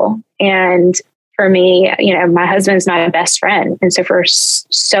people. And for me, my husband's my best friend. And so for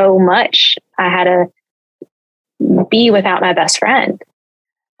so much, I had to be without my best friend.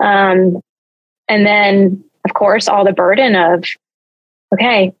 And then, of course, all the burden of,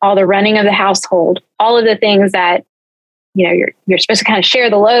 all the running of the household, all of the things that, you're supposed to kind of share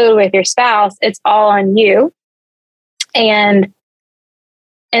the load with your spouse. It's all on you. And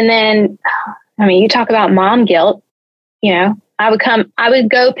then, you talk about mom guilt, I would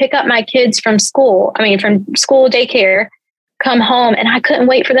go pick up my kids from school, daycare, come home, and I couldn't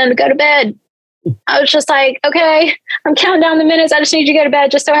wait for them to go to bed. I was just like, okay, I'm counting down the minutes. I just need you to go to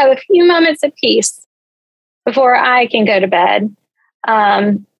bed just so I have a few moments of peace before I can go to bed.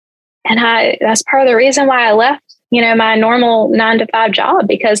 That's part of the reason why I left, my normal 9-to-5 job,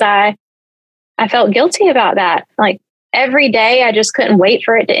 because I felt guilty about that. Like every day, I just couldn't wait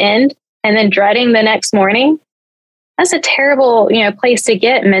for it to end. And then dreading the next morning. That's a terrible, place to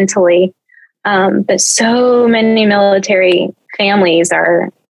get mentally. But so many military families are,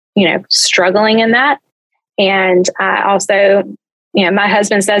 struggling in that. And I also, my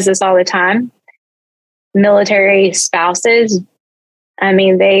husband says this all the time. Military spouses,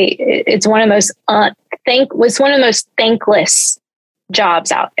 it's one of the most thankless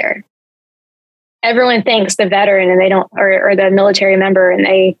jobs out there. Everyone thanks the veteran and they don't, or the military member, and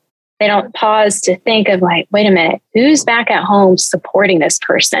they don't pause to think of like, wait a minute, who's back at home supporting this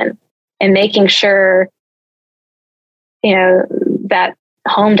person and making sure, that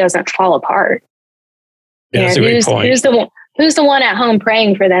home doesn't fall apart. Yeah, that's a great point. Who's the one at home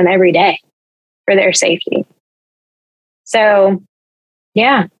praying for them every day for their safety? So,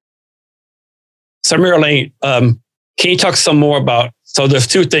 yeah. So, Elaine, can you talk some more about, so there's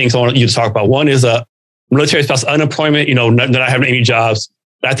 2 things I want you to talk about. One is military spouse unemployment, not having any jobs.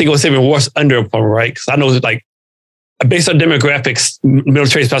 I think it was even worse underemployment, right? Because I know like based on demographics,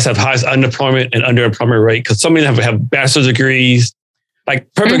 military spouses have highest unemployment and underemployment rate because so many have bachelor's degrees.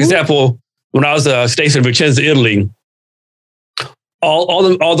 Like perfect example, when I was stationed in Vicenza, Italy,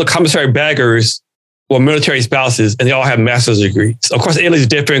 all the commissary baggers were military spouses, and they all have master's degrees. Of course, Italy's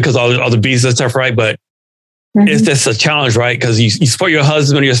different because all the visa and stuff, right? But it's just a challenge, right? Because you support your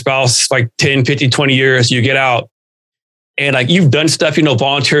husband or your spouse like 10, 15, 20 years, you get out, and like you've done stuff,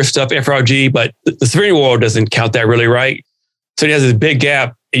 volunteer stuff, FRG, but the civilian world doesn't count that really, right? So there's this big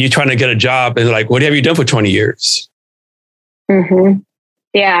gap, and you're trying to get a job, and like, what have you done for 20 years?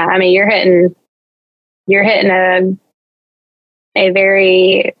 Yeah, I mean, you're hitting a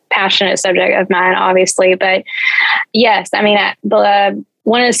very passionate subject of mine, obviously. But yes, I mean,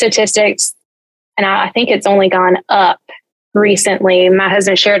 one of the statistics, and I think it's only gone up recently. My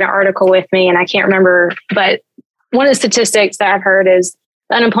husband shared an article with me, and I can't remember, but one of the statistics that I've heard is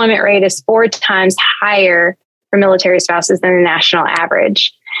the unemployment rate is 4 times higher for military spouses than the national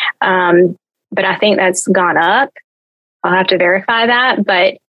average. But I think that's gone up. I'll have to verify that,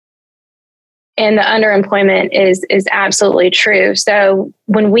 and the underemployment is absolutely true. So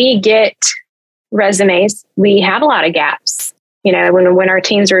when we get resumes, we have a lot of gaps. When our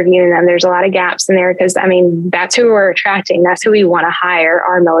team's reviewing them, there's a lot of gaps in there because, I mean, that's who we're attracting. That's who we want to hire,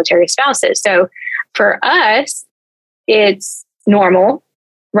 our military spouses. So for us, it's normal,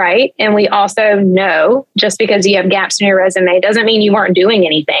 right? And we also know just because you have gaps in your resume doesn't mean you weren't doing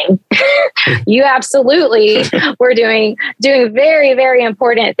anything. You absolutely were doing very, very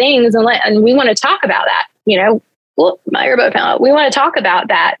important things. And we want to talk about that, my earbud fell out. We want to talk about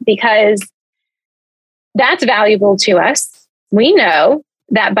that because that's valuable to us. We know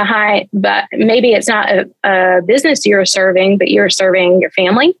that but maybe it's not a business you're serving, but you're serving your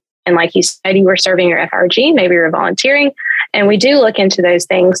family. And like you said, you were serving your FRG, maybe you're volunteering. And we do look into those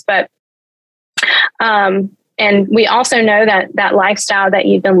things. But, and we also know that lifestyle that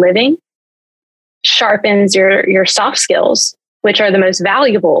you've been living sharpens your soft skills, which are the most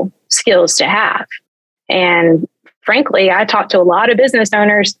valuable skills to have. And frankly, I talk to a lot of business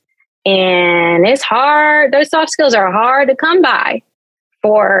owners, and it's hard. Those soft skills are hard to come by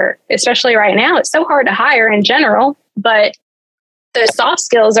especially right now. It's so hard to hire in general, but those soft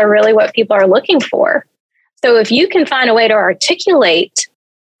skills are really what people are looking for. So if you can find a way to articulate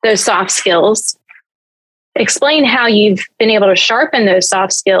those soft skills, explain how you've been able to sharpen those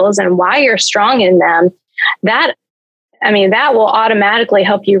soft skills and why you're strong in them, that will automatically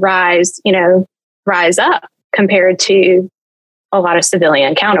help you rise up compared to a lot of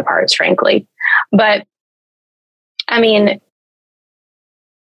civilian counterparts, frankly. But I mean,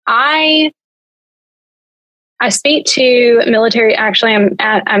 I speak to military. Actually,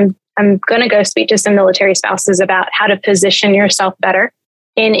 I'm going to go speak to some military spouses about how to position yourself better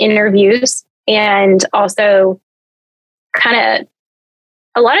in interviews, and also kind of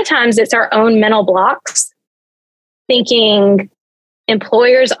a lot of times it's our own mental blocks, thinking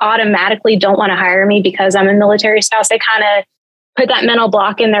employers automatically don't want to hire me because I'm a military spouse. They kind of put that mental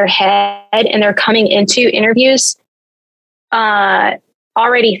block in their head, and they're coming into interviews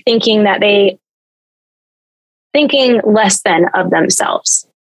already thinking less than of themselves.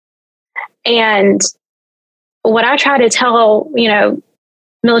 And what I try to tell,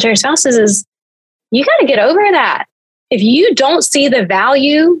 military spouses is you got to get over that. If you don't see the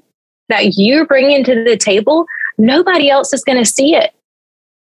value that you're bringing to the table, nobody else is going to see it.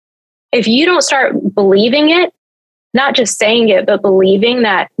 If you don't start believing it, not just saying it, but believing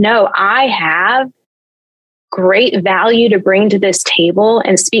that, no, I have great value to bring to this table,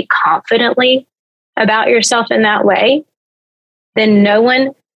 and speak confidently about yourself in that way, then no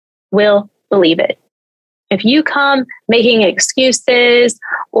one will believe it. If you come making excuses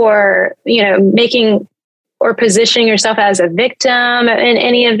or, making or positioning yourself as a victim in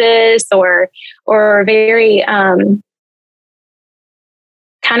any of this, or very kind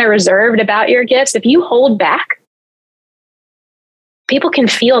of reserved about your gifts, if you hold back, people can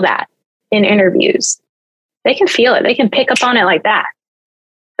feel that in interviews. They can feel it. They can pick up on it like that.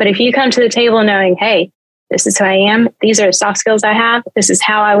 But if you come to the table knowing, hey, this is who I am, these are the soft skills I have, this is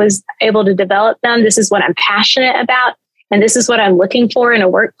how I was able to develop them, this is what I'm passionate about, and this is what I'm looking for in a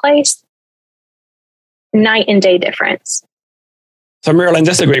workplace, night and day difference. So Marilyn,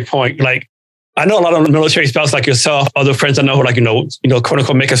 that's a great point. Like, I know a lot of military spouses like yourself, other friends I know who quote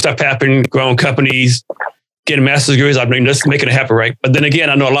unquote, making stuff happen, growing companies, getting master's degrees. I mean, just making it happen, right? But then again,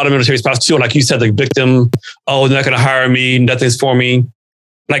 I know a lot of military spouses too, like you said, the victim, oh, they're not going to hire me, nothing's for me.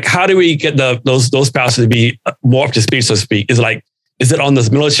 Like, how do we get those spouses to be more up to speed, so to speak? Is it on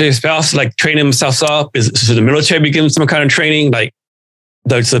this military spouse, like training themselves up? Should the military be giving some kind of training? Like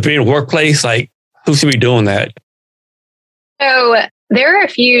the civilian workplace, like who should be doing that? there are a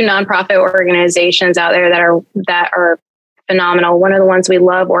few nonprofit organizations out there that are phenomenal. One of the ones we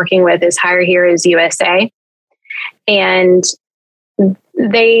love working with is Hire Heroes USA. And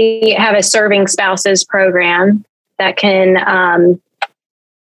they have a serving spouses program that can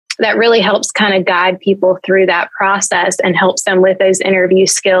that really helps kind of guide people through that process and helps them with those interview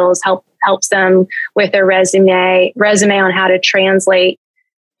skills, helps them with their resume on how to translate,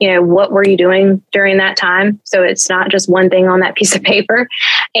 what were you doing during that time? So it's not just one thing on that piece of paper,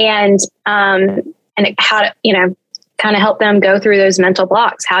 and how to, kind of help them go through those mental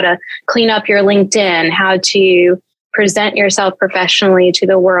blocks, how to clean up your LinkedIn, how to present yourself professionally to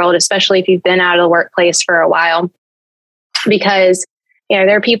the world, especially if you've been out of the workplace for a while. Because,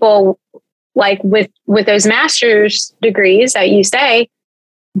 there are people like with those master's degrees that you say,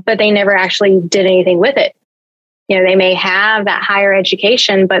 but they never actually did anything with it. They may have that higher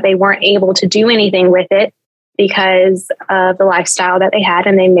education, but they weren't able to do anything with it because of the lifestyle that they had.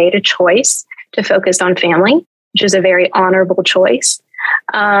 And they made a choice to focus on family, which is a very honorable choice.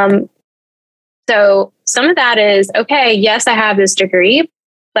 So some of that is, okay, yes, I have this degree,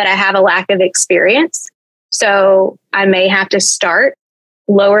 but I have a lack of experience. So I may have to start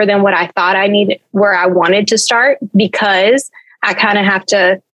lower than what I thought I needed, where I wanted to start, because I kind of have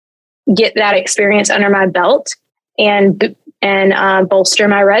to get that experience under my belt and bolster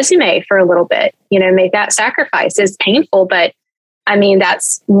my resume for a little bit, make that sacrifice. It's painful, but I mean,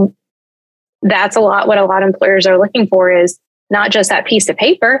 that's a lot. What a lot of employers are looking for is not just that piece of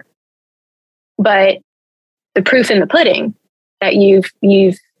paper, but the proof in the pudding that you've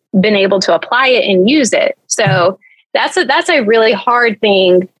been able to apply it and use it. So that's a really hard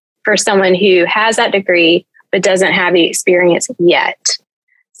thing for someone who has that degree, but doesn't have the experience yet.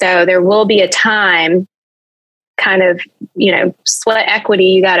 So there will be a time, kind of, sweat equity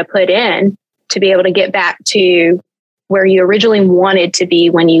you got to put in to be able to get back to where you originally wanted to be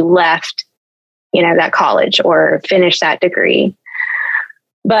when you left, that college or finished that degree.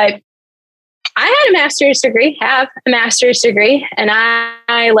 But I have a master's degree, and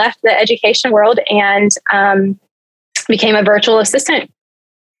I left the education world and became a virtual assistant.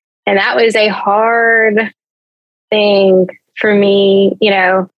 And that was a hard thing for me.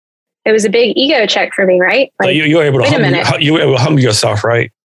 It was a big ego check for me, right? Like, you were able to humble yourself,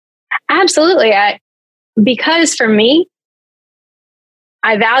 right? Absolutely. Because for me,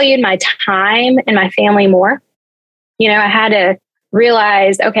 I valued my time and my family more. I had to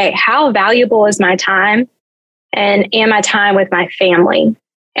realize, okay, how valuable is my time and my time with my family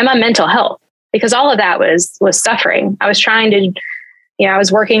and my mental health? Because all of that was suffering. I was trying to, I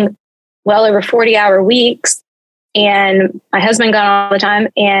was working well over 40-hour weeks, and my husband gone all the time,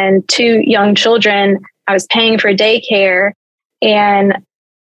 and 2 young children. I was paying for daycare and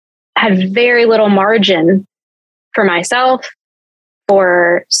had very little margin for myself,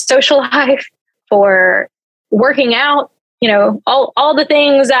 for social life, for working out, all the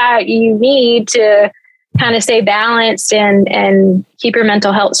things that you need to kind of stay balanced and keep your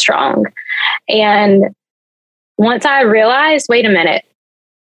mental health strong. And once I realized, wait a minute,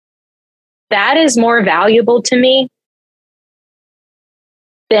 that is more valuable to me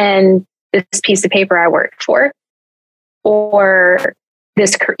than this piece of paper I worked for, or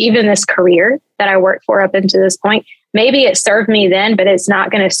this career that I worked for up until this point. Maybe it served me then, but it's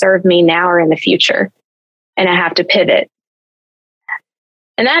not going to serve me now or in the future. And I have to pivot.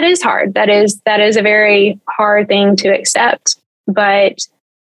 And that is hard. That is a very hard thing to accept. But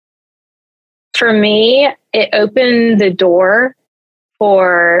for me, it opened the door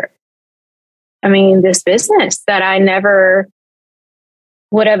for, this business that I never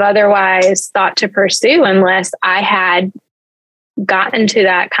would have otherwise thought to pursue unless I had gotten to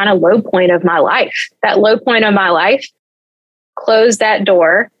that kind of low point of my life. That low point of my life closed that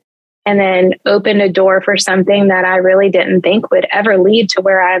door and then opened a door for something that I really didn't think would ever lead to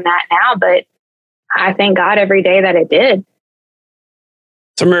where I'm at now. But I thank God every day that it did.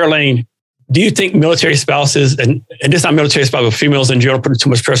 So, Elaine, do you think military spouses, and it's not military spouses, but females in general, put too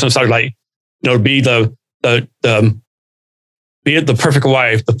much pressure on themselves, like, be the perfect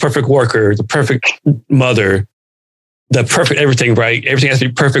wife, the perfect worker, the perfect mother, the perfect everything, right? Everything has to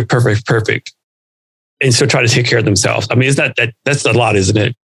be perfect. And so try to take care of themselves. That's a lot, isn't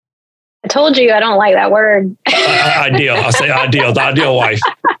it? I told you I don't like that word. Ideal. I'll say ideal. The ideal wife.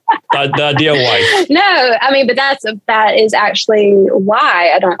 The ideal wife. No, but that is actually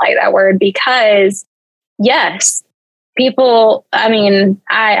why I don't like that word, because yes, people,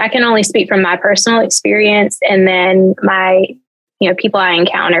 I can only speak from my personal experience, and then my, people I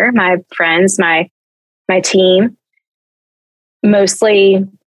encounter, my friends, my team, mostly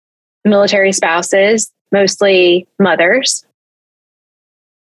military spouses, mostly mothers,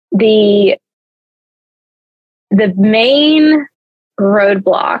 the main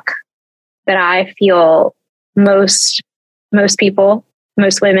roadblock that I feel most people,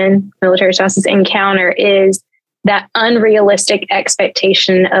 most women, military spouses encounter is that unrealistic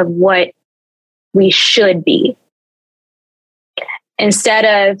expectation of what we should be. Instead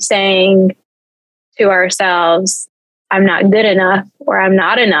of saying to ourselves, I'm not good enough, or I'm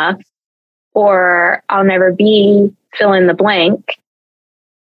not enough, or I'll never be fill in the blank,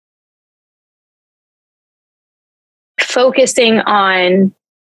 focusing on,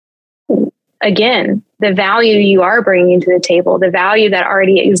 again, the value you are bringing to the table, the value that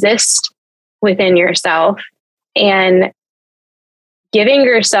already exists within yourself, and giving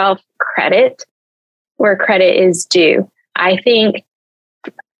yourself credit where credit is due. I think,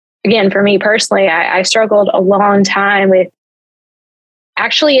 again, for me personally, I struggled a long time with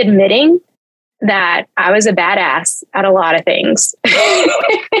actually admitting that I was a badass at a lot of things.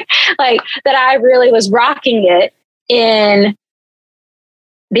 Like that I really was rocking it in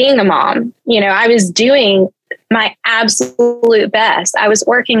being a mom. I was doing my absolute best. I was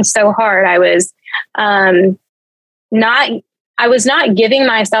working so hard. I was not giving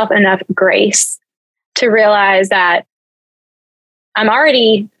myself enough grace to realize that I'm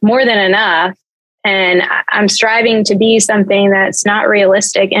already more than enough, and I'm striving to be something that's not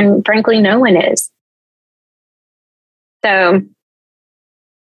realistic. And frankly, no one is. So,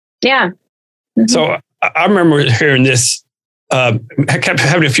 yeah. Mm-hmm. So I remember hearing this, I kept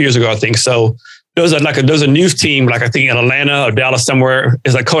having it a few years ago, I think. So there was a news team, like I think in Atlanta or Dallas somewhere,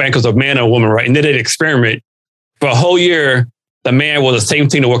 it's like co-anchors of man and woman, right? And they did an experiment for a whole year. The man wore the same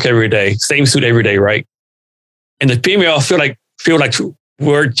thing to work every day, same suit every day, right? And the female feel like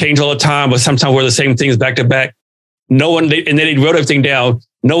word change all the time, but sometimes wear the same things back to back. No one, and then they wrote everything down.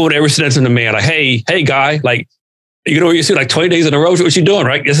 No one ever said to the man, like, hey guy, like, you know, you see like 20 days in a row, what you doing,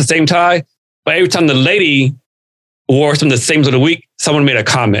 right? It's the same tie. But every time the lady wore some of the same of the week, someone made a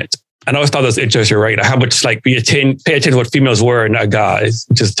comment. And I always thought that was interesting, right? How much like pay attention to what females wear and not guys,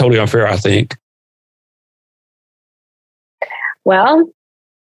 which is totally unfair, I think. Well,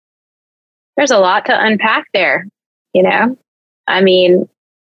 there's a lot to unpack there, I mean,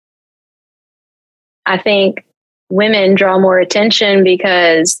 I think women draw more attention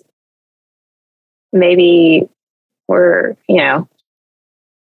because maybe we're,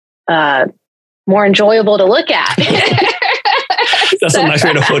 more enjoyable to look at. That's a nice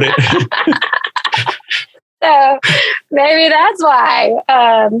way to put it. So maybe that's why.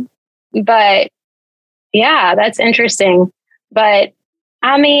 But yeah, that's interesting. But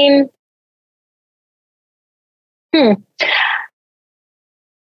I mean, when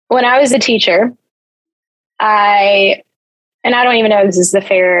I was a teacher, and I don't even know if this is the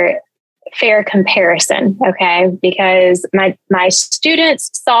fair comparison, okay? Because my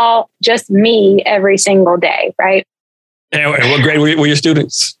students saw just me every single day, right? And what grade were your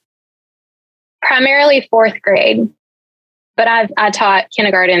students? Primarily fourth grade, but I taught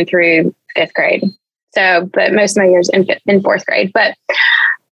kindergarten through fifth grade. So, but most of my years in fourth grade. But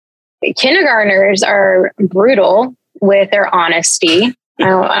kindergartners are brutal with their honesty.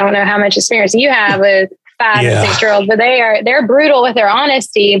 I don't know how much experience you have with 5 and 6-year-olds, but they're brutal with their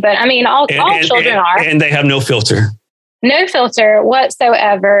honesty. But I mean, all children are. And they have no filter. No filter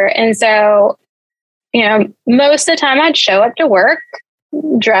whatsoever. And so, most of the time I'd show up to work,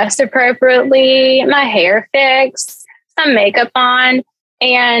 dressed appropriately, my hair fixed, some makeup on,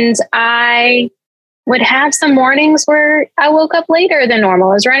 and I would have some mornings where I woke up later than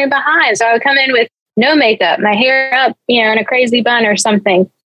normal. I was running behind. So I would come in with no makeup, my hair up, in a crazy bun or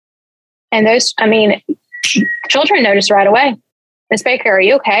something. And children noticed right away. Miss Baker, are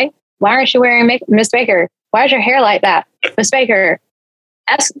you okay? Why aren't you wearing makeup? Miss Baker, why is your hair like that? Miss Baker,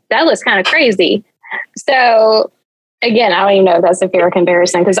 that looks kind of crazy. So again, I don't even know if that's a fair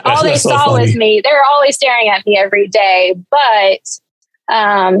comparison because all they saw was me. They were always staring at me every day. But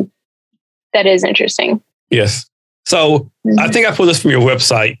that is interesting. Yes. So I think I pulled this from your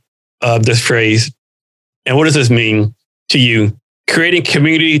website, this phrase. And what does this mean to you? Creating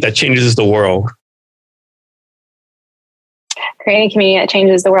community that changes the world. Creating community that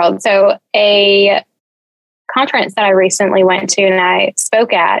changes the world. So a conference that I recently went to and I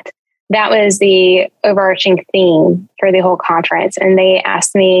spoke at, that was the overarching theme for the whole conference. And they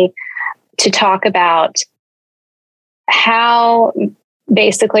asked me to talk about how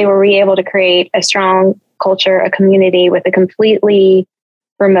basically were we able to create a strong culture, a community with a completely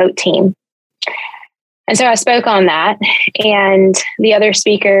remote team. And so I spoke on that, and the other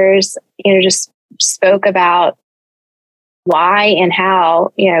speakers, just spoke about why and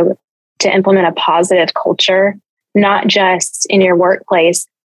how, to implement a positive culture, not just in your workplace,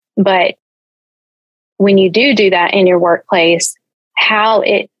 But when you do that in your workplace, how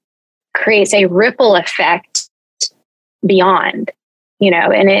it creates a ripple effect beyond,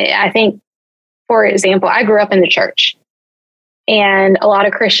 and I think, for example, I grew up in the church, and a lot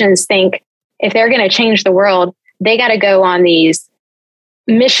of Christians think if they're going to change the world, they got to go on these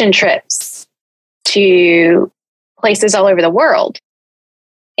mission trips to places all over the world.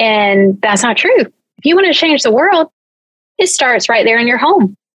 And that's not true. If you want to change the world, it starts right there in your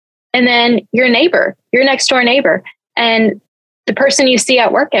home. And then your neighbor, your next door neighbor, and the person you see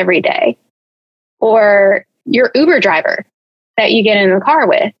at work every day, or your Uber driver that you get in the car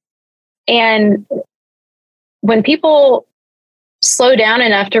with. And when people slow down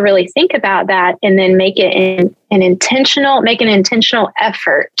enough to really think about that and then make it an intentional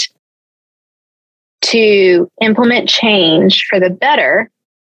effort to implement change for the better,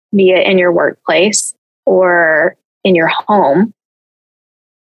 be it in your workplace or in your home,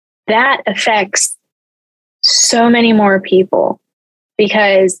 that affects so many more people,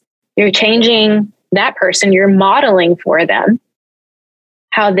 because you're changing that person, you're modeling for them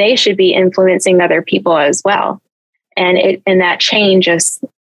how they should be influencing other people as well. And that change just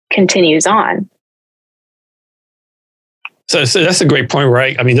continues on. So that's a great point,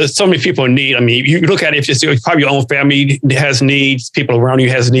 right? I mean, there's so many people in need. I mean, you look at it, if probably your own family has needs, people around you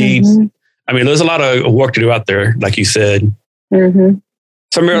has needs. Mm-hmm. I mean, there's a lot of work to do out there, like you said. Mm-hmm.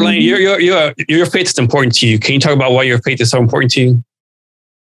 So, Elaine, your faith is important to you. Can you talk about why your faith is so important to you?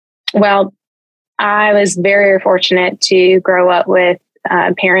 Well, I was very fortunate to grow up with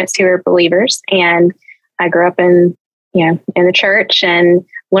parents who were believers, and I grew up in the church and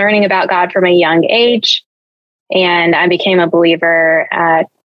learning about God from a young age. And I became a believer at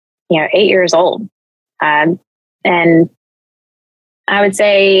 8 years old, and I would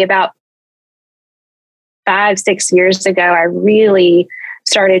say about 5-6 years ago, I really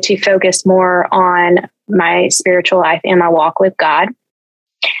started to focus more on my spiritual life and my walk with God.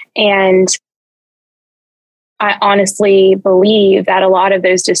 And I honestly believe that a lot of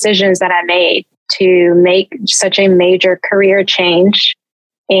those decisions that I made to make such a major career change,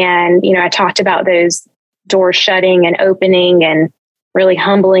 and, I talked about those doors shutting and opening and really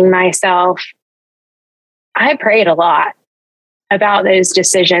humbling myself. I prayed a lot about those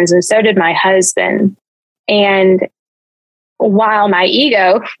decisions, and so did my husband. And while my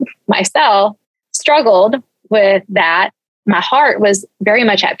ego, myself, struggled with that, my heart was very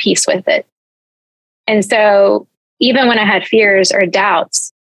much at peace with it. And so even when I had fears or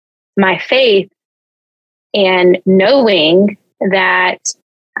doubts, my faith and knowing that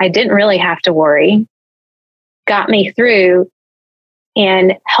I didn't really have to worry got me through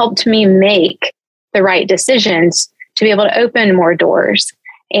and helped me make the right decisions to be able to open more doors.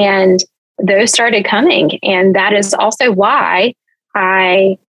 And those started coming. And that is also why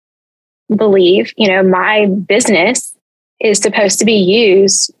I believe, my business is supposed to be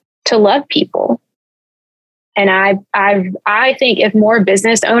used to love people. And I think if more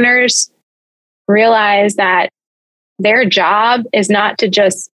business owners realize that their job is not to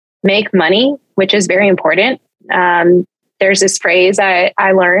just make money, which is very important. There's this phrase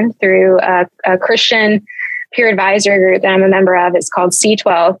I learned through a Christian peer advisor group that I'm a member of. It's called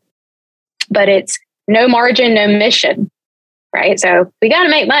C12, but it's no margin, no mission, right? So we got to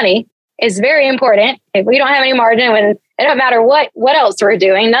make money. It's very important. If we don't have any margin, when it don't matter what else we're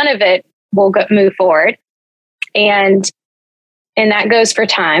doing, none of it will move forward. And that goes for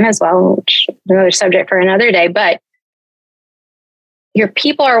time as well, which is another subject for another day. But your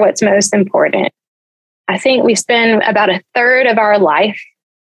people are what's most important. I think we spend about a third of our life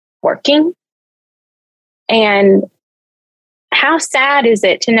working. And how sad is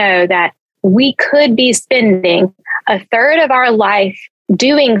it to know that we could be spending a third of our life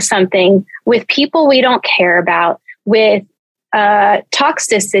doing something with people we don't care about, with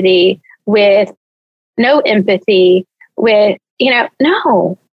toxicity, with no empathy, with,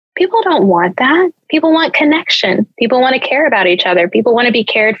 no, people don't want that. People want connection. People want to care about each other. People want to be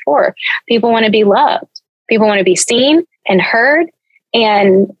cared for. People want to be loved. People want to be seen and heard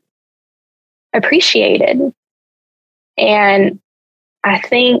and appreciated. And I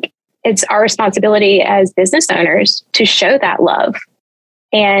think it's our responsibility as business owners to show that love.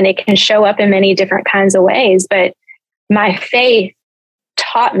 And it can show up in many different kinds of ways. But my faith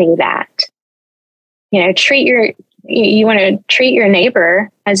taught me that, you want to treat your neighbor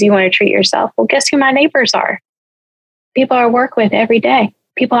as you want to treat yourself. Well, guess who my neighbors are? People I work with every day.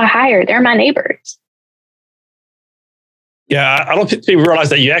 People I hire. They're my neighbors. Yeah, I don't think people realize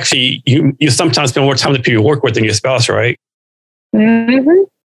that you sometimes spend more time with people you work with than your spouse, right? Mm-hmm.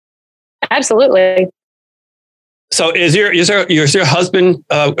 Absolutely. So is your husband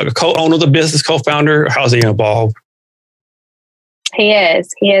a co-owner of the business, co-founder? How's he involved? He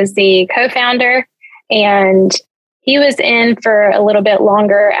is. He is the co-founder, and he was in for a little bit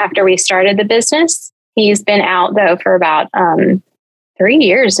longer after we started the business. He's been out though for about 3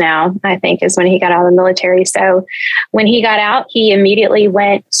 years now, I think, is when he got out of the military. So when he got out, he immediately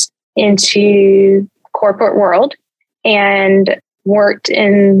went into corporate world and worked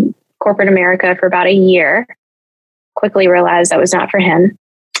in corporate America for about a year. Quickly realized that was not for him.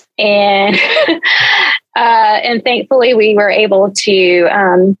 And and thankfully we were able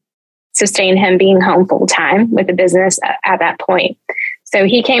to sustain him being home full time with the business at that point. So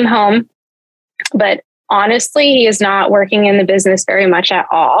he came home, but honestly, he is not working in the business very much at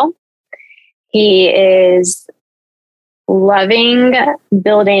all. He is loving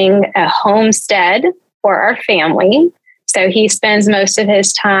building a homestead for our family. So he spends most of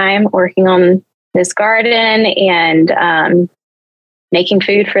his time working on this garden and making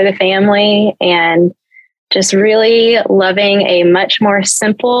food for the family, and just really loving a much more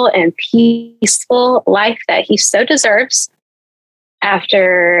simple and peaceful life that he so deserves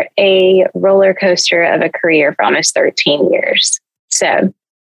after a roller coaster of a career for almost 13 years. So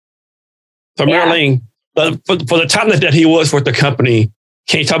Marilyn, for the time that he was with the company,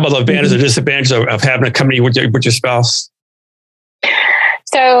 can you talk about the advantages and disadvantages of having a company with your spouse?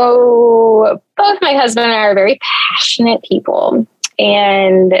 So both my husband and I are very passionate people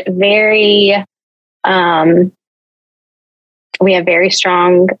and very, we have very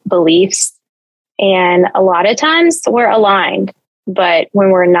strong beliefs, and a lot of times we're aligned, but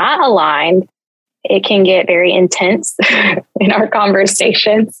when we're not aligned, it can get very intense in our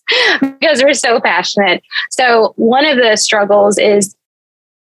conversations because we're so passionate. So one of the struggles is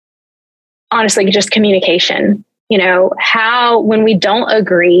honestly just communication. You know, when we don't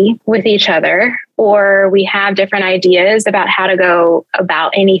agree with each other, or we have different ideas about how to go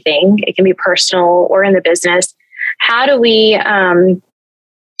about anything, it can be personal or in the business, how do we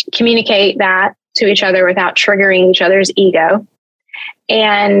communicate that to each other without triggering each other's ego?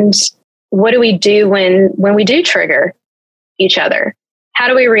 And what do we do when we do trigger each other? How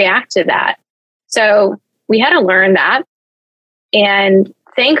do we react to that? So we had to learn that. And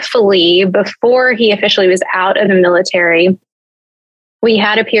thankfully, before he officially was out of the military, we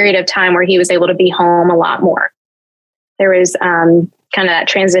had a period of time where he was able to be home a lot more. There was kind of that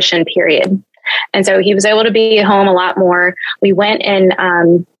transition period. And so he was able to be home a lot more. We went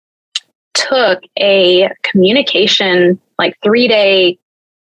and took a communication, 3-day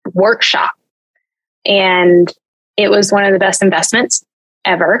workshop. And it was one of the best investments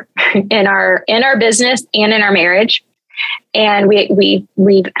ever in our business and in our marriage. And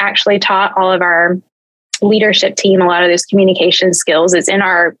we've actually taught all of our leadership team a lot of those communication skills. It's in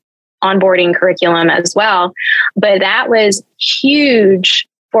our onboarding curriculum as well. But that was huge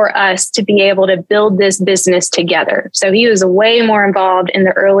for us to be able to build this business together. So he was way more involved in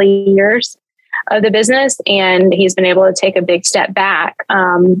the early years of the business, and he's been able to take a big step back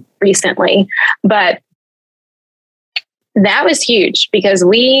recently. But that was huge because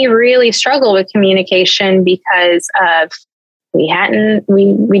we really struggled with communication because of we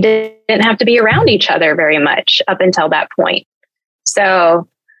didn't have to be around each other very much up until that point. So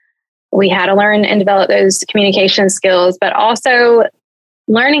we had to learn and develop those communication skills, but also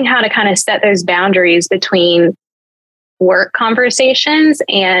learning how to kind of set those boundaries between work conversations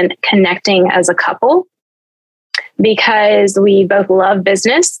and connecting as a couple, because we both love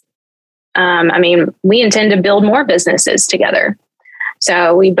business. We intend to build more businesses together.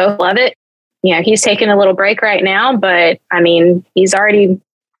 So we both love it. You know, he's taking a little break right now, but he's already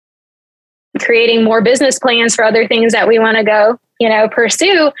creating more business plans for other things that we want to go,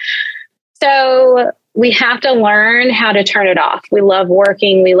 pursue. So we have to learn how to turn it off. We love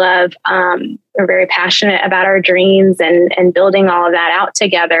working. We're very passionate about our dreams and building all of that out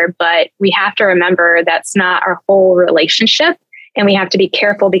together. But we have to remember that's not our whole relationship. And we have to be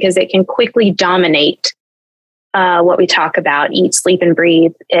careful because it can quickly dominate what we talk about, eat, sleep, and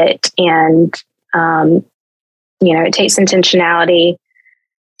breathe it. And, it takes intentionality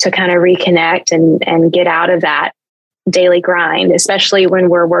to kind of reconnect and get out of that daily grind, especially when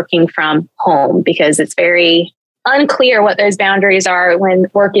we're working from home, because it's very unclear what those boundaries are when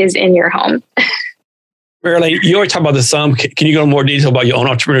work is in your home. Marilyn, you already talked about this some. Can you go into more detail about your own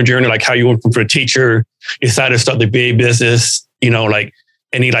entrepreneurial journey, like how you went from a teacher, you decided to start the VA business, did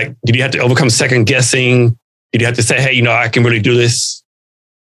you have to overcome second guessing? Did you have to say, hey, I can really do this?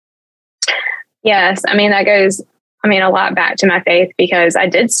 Yes. That goes, a lot back to my faith, because I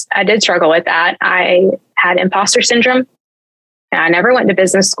did struggle with that. I had imposter syndrome, and I never went to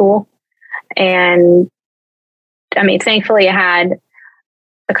business school. And thankfully I had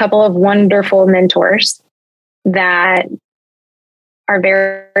a couple of wonderful mentors that are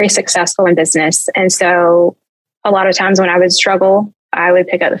very, very successful in business. And so a lot of times when I would struggle, I would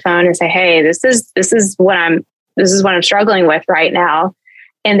pick up the phone and say, "Hey, this is what I'm struggling with right now."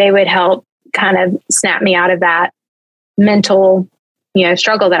 And they would help kind of snap me out of that mental,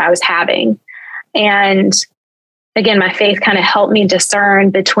 struggle that I was having. And again, my faith kind of helped me discern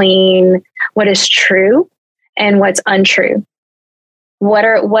between what is true and what's untrue.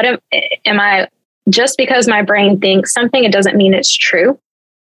 Am I, just because my brain thinks something, it doesn't mean it's true.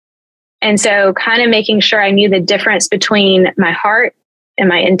 And so kind of making sure I knew the difference between my heart and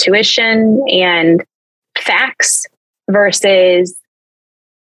my intuition and facts versus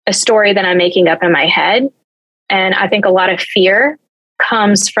a story that I'm making up in my head. And I think a lot of fear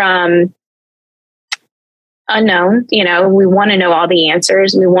comes from unknown. We want to know all the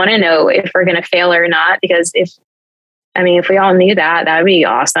answers. We want to know if we're going to fail or not, because if we all knew that, that would be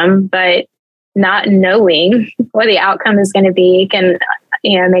awesome. But not knowing what the outcome is going to be can,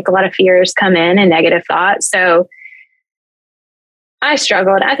 make a lot of fears come in and negative thoughts. So I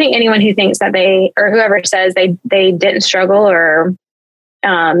struggled. I think anyone who thinks that whoever says they didn't struggle or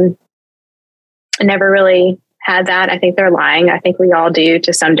never really had that, I think they're lying. I think we all do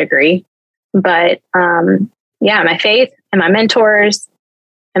to some degree. But my faith and my mentors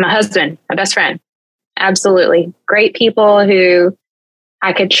and my husband, my best friend, absolutely great people who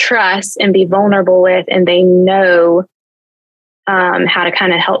I could trust and be vulnerable with, and they know how to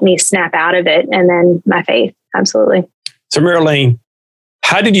kind of help me snap out of it. And then my faith, absolutely. So Elaine,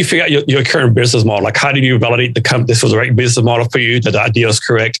 how did you figure out your current business model? Like, how did you validate this was the right business model for you, that the idea was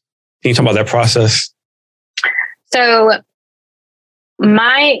correct? Can you talk about that process? So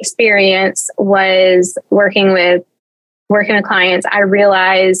my experience was working with clients. I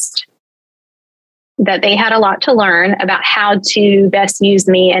realized that they had a lot to learn about how to best use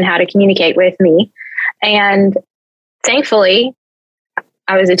me and how to communicate with me. And thankfully,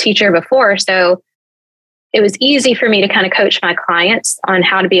 I was a teacher before, so it was easy for me to kind of coach my clients on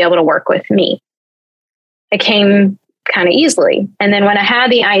how to be able to work with me. It came kind of easily. And then when I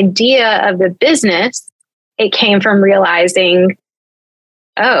had the idea of the business, it came from realizing,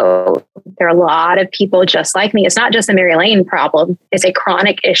 oh, there are a lot of people just like me. It's not just a Mary Elaine problem. It's a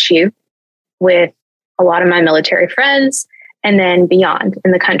chronic issue with a lot of my military friends and then beyond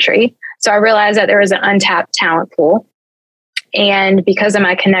in the country. So I realized that there was an untapped talent pool. And because of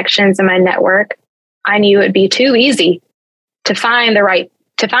my connections and my network, I knew it would be too easy to find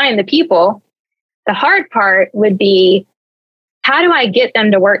the people. The hard part would be, how do I get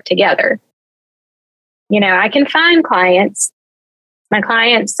them to work together? I can find clients. My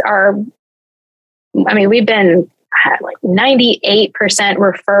clients are, we've been like 98%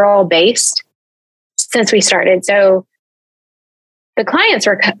 referral based since we started. So the clients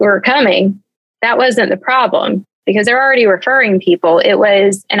were coming. That wasn't the problem, because they're already referring people. It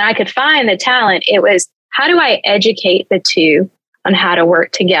was, and I could find the talent. It was, how do I educate the two on how to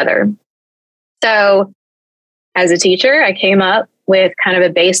work together? So as a teacher, I came up with kind of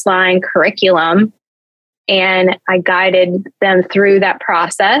a baseline curriculum, and I guided them through that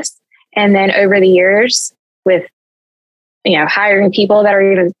process. And then over the years, with hiring people that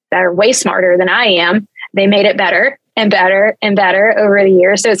are way smarter than I am, they made it better and better and better over the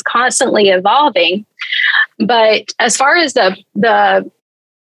years. So it's constantly evolving. But as far as the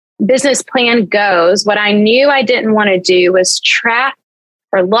business plan goes, what I knew I didn't want to do was trap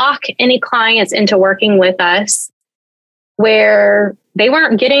or lock any clients into working with us where they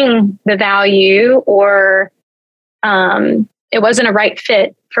weren't getting the value, or it wasn't a right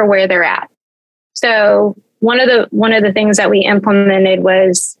fit for where they're at. So one of the things that we implemented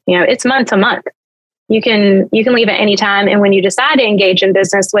was, it's month to month. You can leave at any time. And when you decide to engage in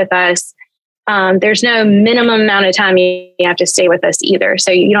business with us, there's no minimum amount of time you have to stay with us either.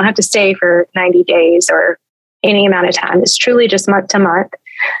 So you don't have to stay for 90 days or any amount of time. It's truly just month to month.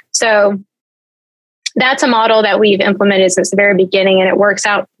 So that's a model that we've implemented since the very beginning, and it works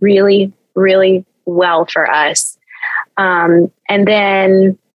out really, really well for us. And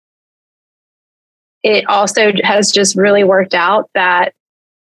then it also has just really worked out that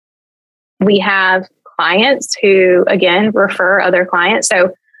we have clients who, again, refer other clients.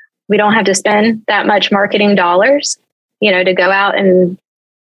 So we don't have to spend that much marketing dollars, to go out and,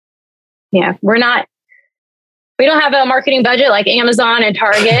 we don't have a marketing budget like Amazon and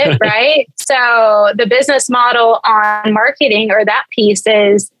Target, right? So the business model on marketing, or that piece,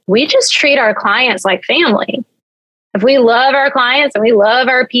 is we just treat our clients like family. If we love our clients and we love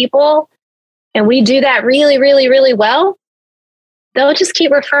our people, and we do that really, really, really well, they'll just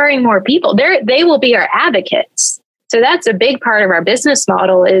keep referring more people. They will be our advocates. So that's a big part of our business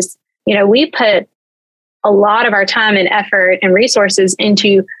model is, we put a lot of our time and effort and resources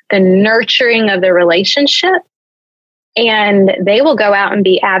into the nurturing of the relationship. And they will go out and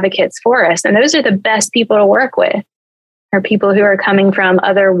be advocates for us. And those are the best people to work with, are people who are coming from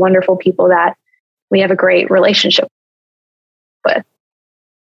other wonderful people that we have a great relationship with.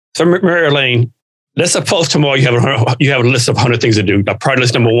 So, Mary Elaine, let's suppose tomorrow you have a list of 100 things to do. A priority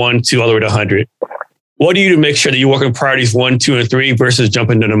list number 1, 2, all the way to 100. What do you do to make sure that you work on priorities 1, 2, and 3 versus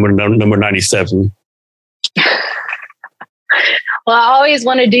jumping to number 97? Well, I always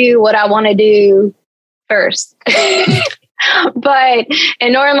want to do what I want to do first. And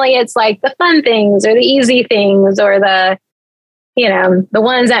normally it's like the fun things or the easy things or the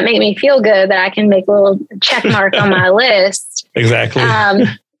ones that make me feel good that I can make a little check mark on my list. Exactly.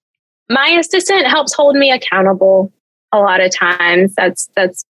 My assistant helps hold me accountable a lot of times. That's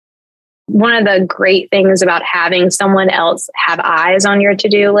one of the great things about having someone else have eyes on your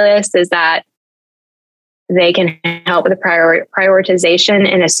to-do list is that they can help with the prioritization.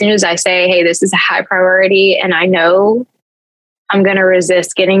 And as soon as I say, hey, this is a high priority and I know I'm going to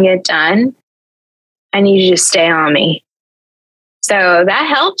resist getting it done, I need you to stay on me. So that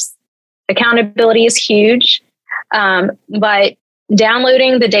helps. Accountability is huge. But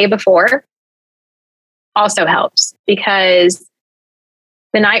downloading the day before also helps because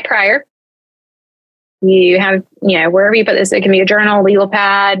the night prior, you have, wherever you put this, it can be a journal, legal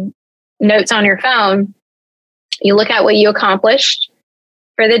pad, notes on your phone. You look at what you accomplished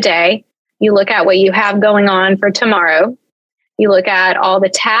for the day. You look at what you have going on for tomorrow. You look at all the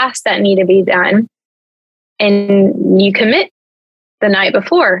tasks that need to be done and you commit the night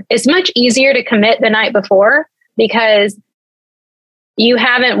before. It's much easier to commit the night before because you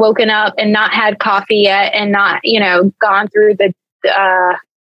haven't woken up and not had coffee yet and not, gone through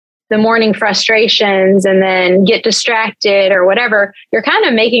the morning frustrations and then get distracted or whatever. You're kind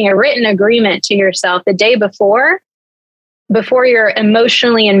of making a written agreement to yourself the day before you're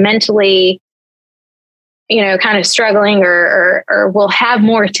emotionally and mentally, kind of struggling or will have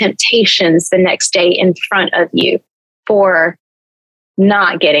more temptations the next day in front of you for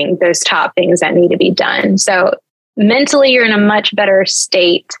not getting those top things that need to be done. So mentally, you're in a much better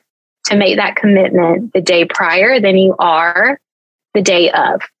state to make that commitment the day prior than you are the day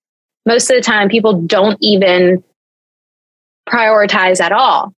of. Most of the time, people don't even prioritize at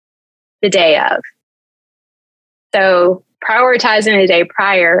all the day of. So prioritizing the day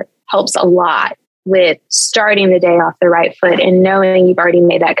prior helps a lot with starting the day off the right foot and knowing you've already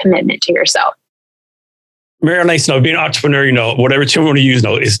made that commitment to yourself. Mary Elaine, being an entrepreneur, whatever term you want to use,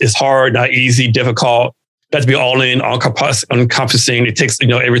 it's hard, not easy, difficult. You have to be all in, encompassing. It takes,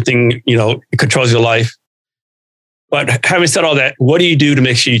 everything, it controls your life. But having said all that, what do you do to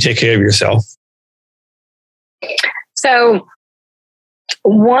make sure you take care of yourself? So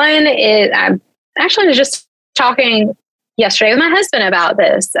one is, I actually was just talking yesterday with my husband about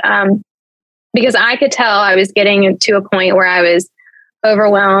this because I could tell I was getting to a point where I was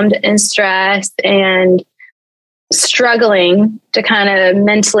overwhelmed and stressed and struggling to kind of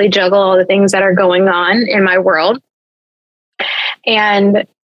mentally juggle all the things that are going on in my world. And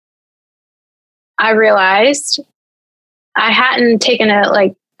I realized I hadn't taken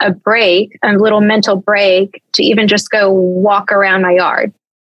a break, a little mental break to even just go walk around my yard,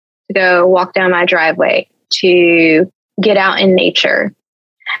 to go walk down my driveway, to get out in nature.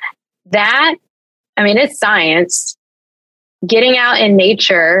 It's science. Getting out in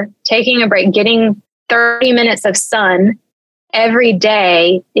nature, taking a break, getting 30 minutes of sun every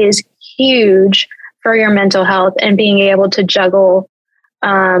day is huge for your mental health and being able to juggle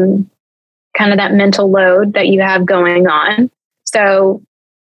kind of that mental load that you have going on. So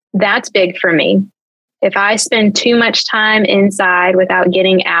that's big for me. If I spend too much time inside without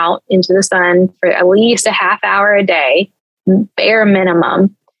getting out into the sun for at least a half hour a day, bare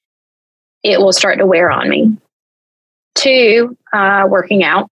minimum, it will start to wear on me. 2, working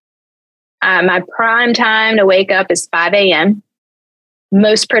out. My prime time to wake up is 5 a.m.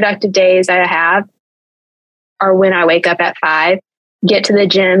 Most productive days I have are when I wake up at 5, get to the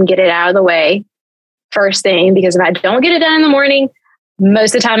gym, get it out of the way first thing, because if I don't get it done in the morning,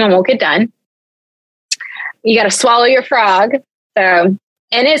 most of the time I won't get done. You got to swallow your frog. So, and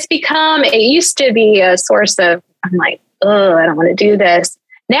it used to be a source of, I'm like, oh, I don't want to do this.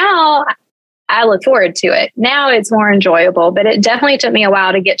 Now I look forward to it. Now it's more enjoyable, but it definitely took me a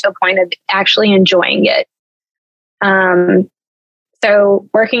while to get to a point of actually enjoying it. So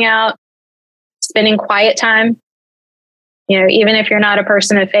working out, spending quiet time, even if you're not a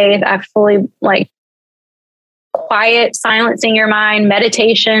person of faith, I fully quiet, silencing your mind,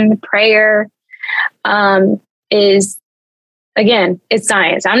 meditation, prayer, is, again, it's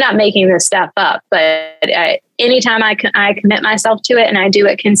science. I'm not making this stuff up, but anytime I commit myself to it and I do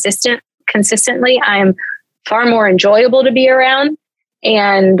it consistently, I'm far more enjoyable to be around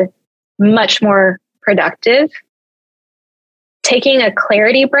and much more productive. Taking a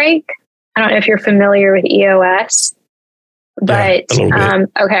clarity break. I don't know if you're familiar with EOS, but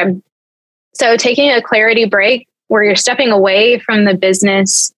okay. So taking a clarity break where you're stepping away from the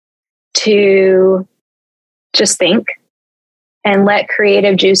business to just think and let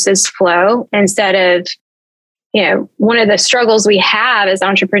creative juices flow instead of, one of the struggles we have as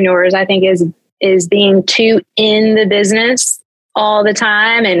entrepreneurs, I think, is being too in the business all the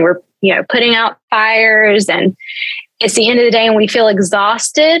time. And we're, putting out fires, and it's the end of the day and we feel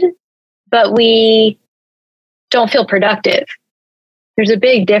exhausted, but we don't feel productive. There's a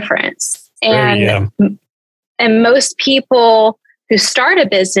big difference. And most people who start a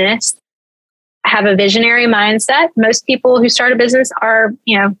business have a visionary mindset. Most people who start a business are,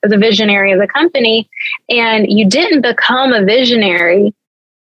 the visionary of the company. And you didn't become a visionary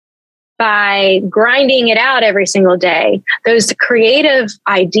by grinding it out every single day. Those creative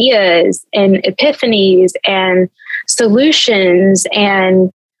ideas and epiphanies and solutions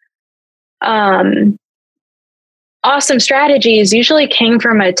and awesome strategies usually came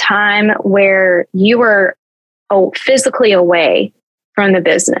from a time where you were physically away from the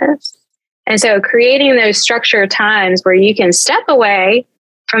business. And so creating those structured times where you can step away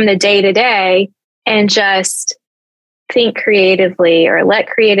from the day to day and just think creatively or let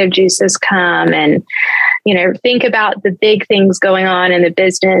creative juices come and, think about the big things going on in the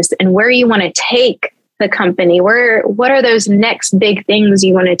business and where you want to take the company. What are those next big things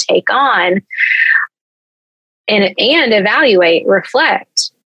you want to take on? And evaluate,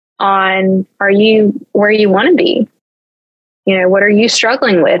 reflect on, are you where you want to be? What are you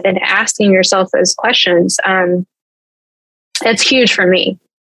struggling with? And asking yourself those questions. It's huge for me.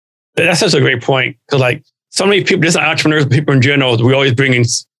 That's such a great point. Because so many people, just entrepreneurs, people in general, we always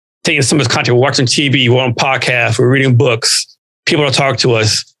taking some of this content, we're watching TV, we're on podcasts, we're reading books, people will talk to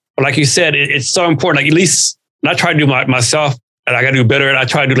us. But like you said, it's so important. At least, and I try to do myself, and I got to do better. And I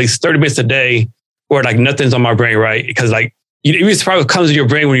try to do at least 30 minutes a day where nothing's on my brain, right? Because you'd be surprised what comes to your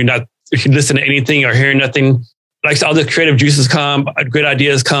brain when if you listen to anything or hearing nothing. All the creative juices come, good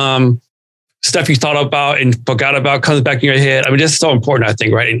ideas come, stuff you thought about and forgot about comes back in your head. That's so important, I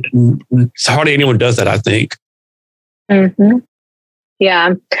think, right? And hardly anyone does that, I think. Mm-hmm.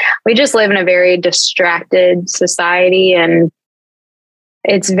 Yeah. We just live in a very distracted society, and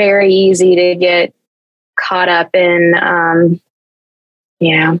it's very easy to get caught up in,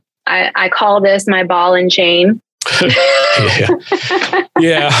 I call this my ball and chain.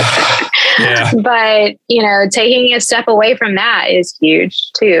 Yeah. But, taking a step away from that is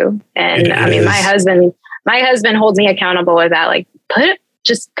huge too. And my husband holds me accountable with that.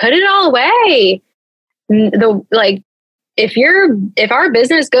 Just put it all away. If our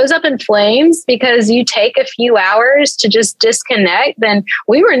business goes up in flames because you take a few hours to just disconnect, then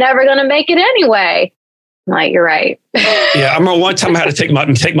we were never going to make it anyway. You're right. Yeah. I remember one time I had to take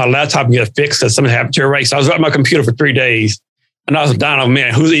my laptop and get it fixed because something happened to it, right? So I was at my computer for 3 days and I was down,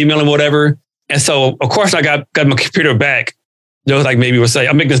 man, who's emailing, whatever. And so, of course, I got my computer back. There was maybe we'll say,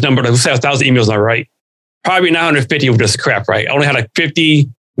 I'll make this number, we'll say 1,000 emails, not right? Probably 950 of just crap, right? I only had 50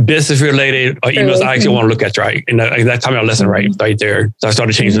 business related emails I actually want to look at, right? And that time I lesson right there. So I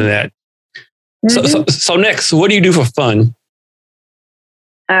started changing that. Mm-hmm. So next, what do you do for fun?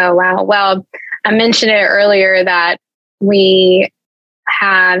 Oh, wow. Well, I mentioned it earlier that we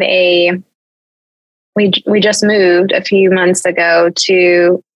just moved a few months ago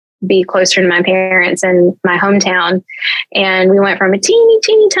to be closer to my parents in my hometown. And we went from a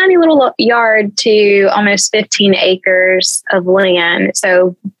teeny tiny little yard to almost 15 acres of land.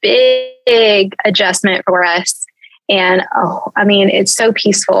 So big adjustment for us. And it's so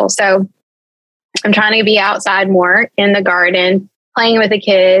peaceful. So I'm trying to be outside more in the garden, playing with the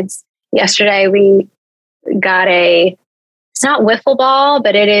kids. Yesterday we got it's not wiffle ball,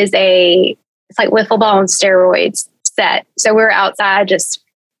 but it's like wiffle ball on steroids set. So we're outside just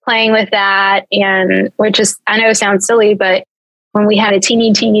playing with that. And which is, I know sounds silly, but when we had a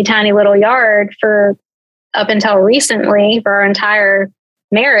teeny tiny little yard for up until recently for our entire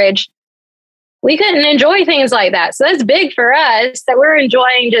marriage, we couldn't enjoy things like that. So that's big for us that we're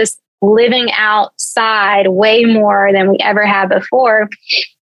enjoying just living outside way more than we ever had before.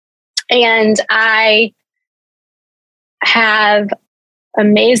 And I have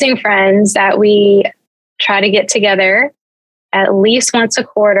amazing friends that we try to get together at least once a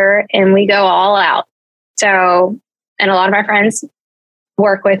quarter and we go all out. So, and a lot of my friends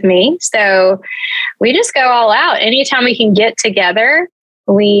work with me. So we just go all out. Anytime we can get together,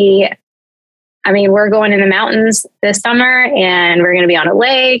 we're going in the mountains this summer, and we're going to be on a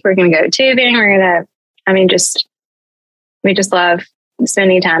lake. We're going to go tubing. We just love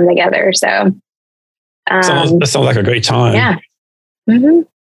spending time together. So that sounds like a great time. Yeah. Mm-hmm.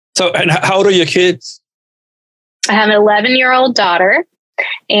 So, and how old are your kids? I have an 11-year-old daughter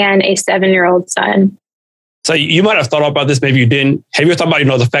and a 7-year-old son. So you might have thought about this, maybe you didn't. Have you ever thought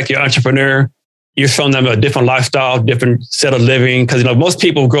about, the fact you're an entrepreneur, you're showing them a different lifestyle, different set of living? Because, most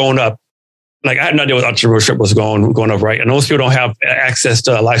people growing up, like I had no idea what entrepreneurship was going up, right? And most people don't have access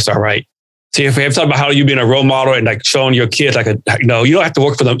to a lifestyle, right? So if you have thought about how you being a role model and like showing your kids, like, you don't have to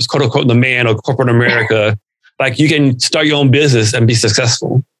work for them, quote unquote, the man or corporate America. Like you can start your own business and be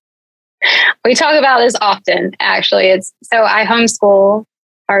successful. We talk about this often, actually. So I homeschool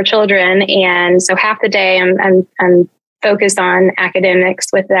our children. And so half the day I'm focused on academics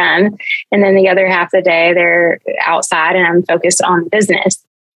with them. And then the other half of the day they're outside and I'm focused on business.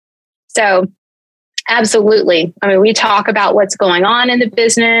 So absolutely. We talk about what's going on in the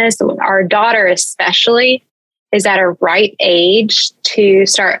business. Our daughter especially is at a ripe age to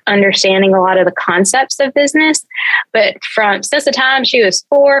start understanding a lot of the concepts of business. But since the time she was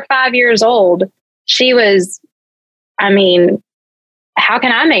 4 or 5 years old, she was, how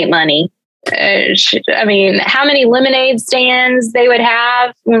can I make money? How many lemonade stands they would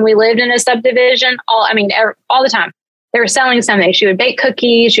have when we lived in a subdivision? All the time. They were selling something. She would bake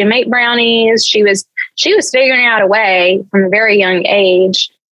cookies. She would make brownies. She was figuring out a way from a very young age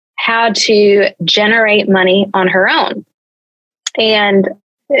how to generate money on her own. And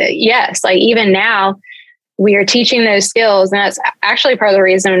yes, like even now we are teaching those skills. And that's actually part of the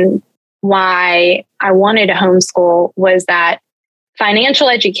reason why I wanted to homeschool, was that financial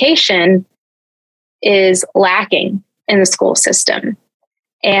education is lacking in the school system.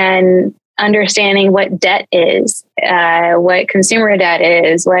 And understanding what debt is, what consumer debt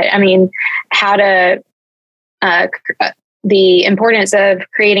is, the importance of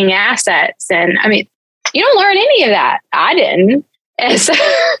creating assets. And you don't learn any of that. I didn't. And so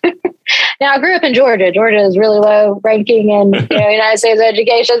now I grew up in Georgia. Georgia is really low ranking in United States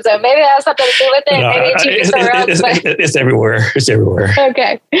education. So maybe that has something to do with it. Maybe it teaches somewhere else. It's everywhere. It's everywhere.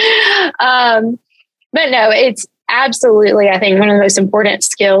 Okay. But no, it's absolutely, I think one of the most important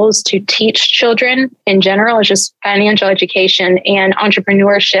skills to teach children in general is just financial education, and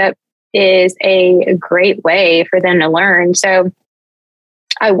entrepreneurship is a great way for them to learn. So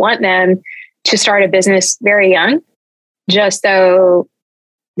I want them to start a business very young, just so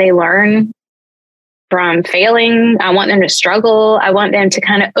they learn from failing. I want them to struggle. I want them to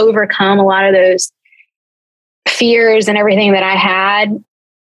kind of overcome a lot of those fears and everything that I had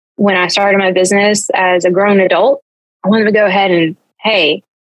when I started my business as a grown adult. I want them to go ahead and, hey,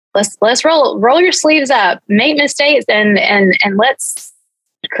 let's roll your sleeves up, make mistakes, and let's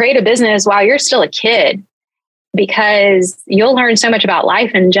create a business while you're still a kid, because you'll learn so much about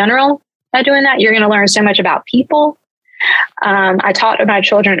life in general by doing that. You're going to learn so much about people. I talk to my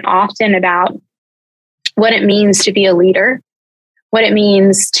children often about what it means to be a leader, what it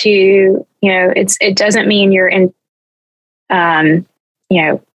means to, it doesn't mean you're in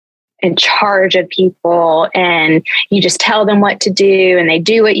charge of people and you just tell them what to do and they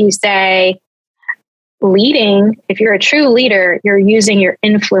do what you say. Leading, if you're a true leader, you're using your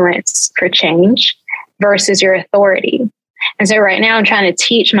influence for change versus your authority. And so right now I'm trying to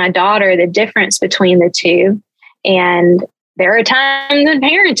teach my daughter the difference between the two. And there are times in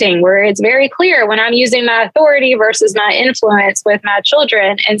parenting where it's very clear when I'm using my authority versus my influence with my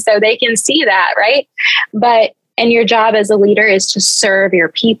children. And so they can see that, right? And your job as a leader is to serve your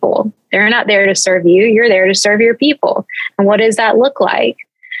people. They're not there to serve you. You're there to serve your people. And what does that look like?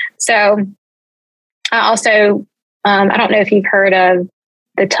 So I also, I don't know if you've heard of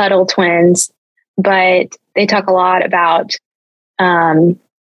the Tuttle twins, but they talk a lot about,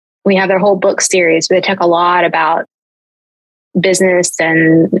 we have their whole book series, but they talk a lot about business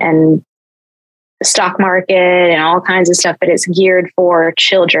and stock market and all kinds of stuff, but it's geared for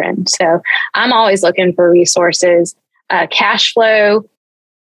children. So I'm always looking for resources. Cash flow.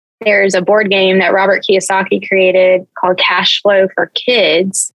 There's a board game that Robert Kiyosaki created called Cash Flow for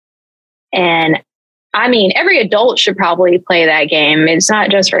Kids. And every adult should probably play that game. It's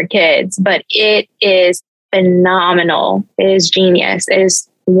not just for kids, but it is phenomenal. It is genius. It is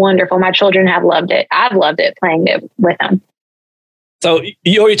wonderful. My children have loved it. I've loved it playing it with them. So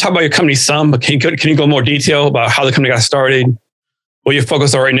you already talked about your company some, but can you go more detail about how the company got started, what your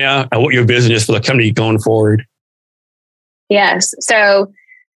focus are right now, and what your vision is for the company going forward? Yes. So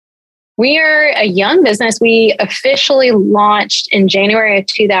We are a young business. We officially launched in January of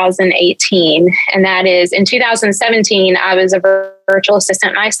 2018. And that is in 2017, I was a virtual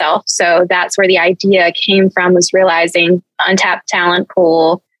assistant myself. So that's where the idea came from, was realizing untapped talent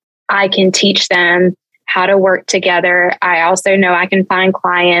pool. I can teach them how to work together. I also know I can find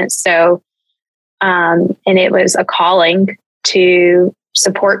clients. So, and it was a calling to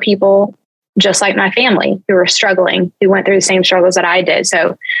support people just like my family who were struggling, who went through the same struggles that I did.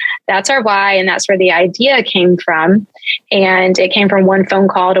 So that's our why. And that's where the idea came from. And it came from one phone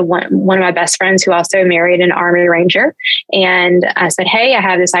call to one of my best friends who also married an Army Ranger. And I said, hey, I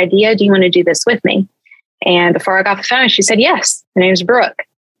have this idea. Do you want to do this with me? And before I got the phone, she said, yes. Her name's Brooke.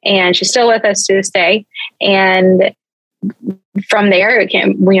 And she's still with us to this day. And from there, it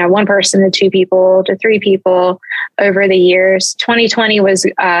came, one person to 2 people to 3 people over the years. 2020 was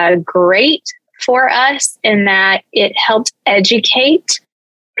great for us in that it helped educate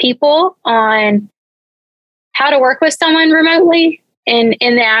people on how to work with someone remotely, and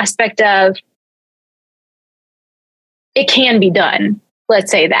in the aspect of it can be done.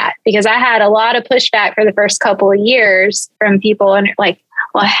 Let's say that, because I had a lot of pushback for the first couple of years from people, and like,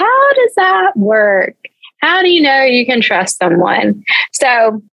 well, how does that work? How do you know you can trust someone?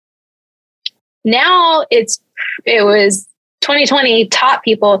 So now it was 2020 taught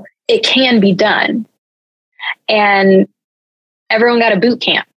people it can be done. And everyone got a boot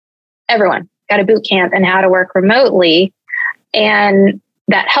camp. Everyone got a boot camp in how to work remotely. And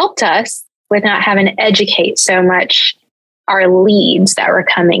that helped us with not having to educate so much our leads that were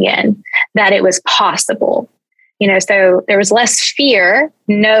coming in, that it was possible. So there was less fear.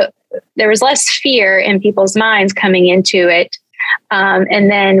 There was less fear in people's minds coming into it.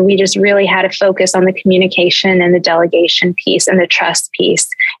 And then we just really had to focus on the communication and the delegation piece and the trust piece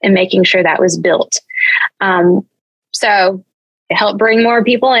and making sure that was built. So it helped bring more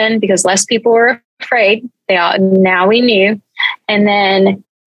people in because less people were afraid. Now we knew. And then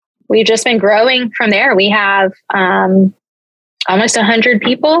we've just been growing from there. We have almost 100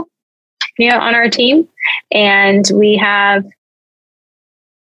 people, on our team. And we have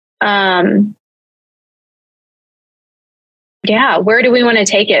where do we want to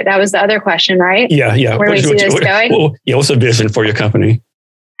take it? That was the other question, right? Yeah. Where do we see this going? What's the vision for your company?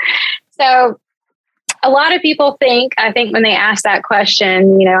 So a lot of people I think when they ask that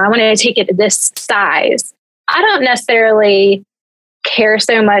question, I want to take it to this size. I don't necessarily care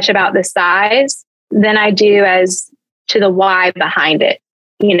so much about the size than I do as to the why behind it.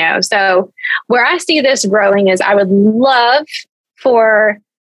 So where I see this growing is I would love for,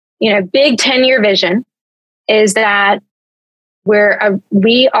 big 10-year vision is that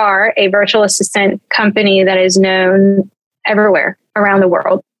we are a virtual assistant company that is known everywhere around the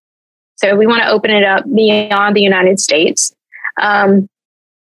world. So we want to open it up beyond the United States.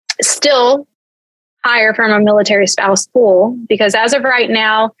 Still hire from a military spouse pool, because as of right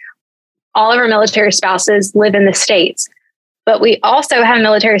now, all of our military spouses live in the States. But we also have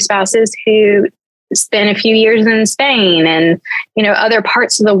military spouses who spend a few years in Spain and, other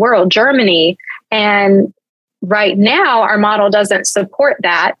parts of the world, Germany. And right now, our model doesn't support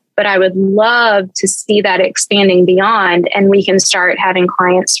that, but I would love to see that expanding beyond. And we can start having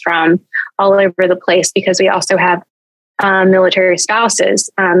clients from all over the place, because we also have military spouses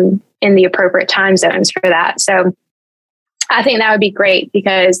in the appropriate time zones for that. So I think that would be great,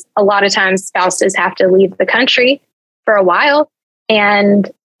 because a lot of times spouses have to leave the country for a while and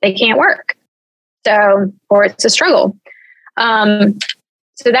they can't work. Or it's a struggle.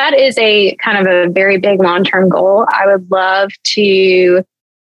 So that is a kind of a very big long-term goal. I would love to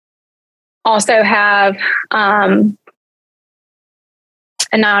also have a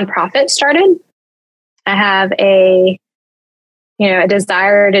nonprofit started. I have a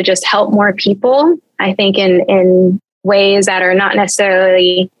desire to just help more people. I think in ways that are not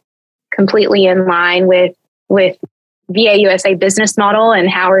necessarily completely in line with VAUSA business model and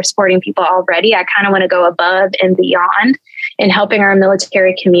how we're supporting people already. I kind of want to go above and beyond in helping our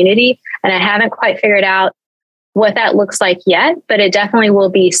military community. And I haven't quite figured out what that looks like yet, but it definitely will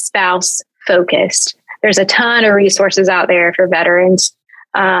be spouse focused. There's a ton of resources out there for veterans.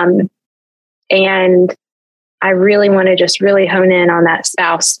 And I really want to just really hone in on that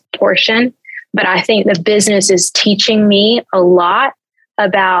spouse portion. But I think the business is teaching me a lot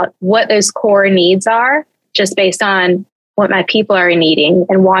about what those core needs are, just based on what my people are needing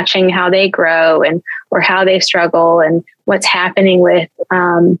and watching how they grow or how they struggle and what's happening with,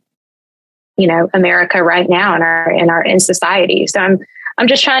 America right now in society. So I'm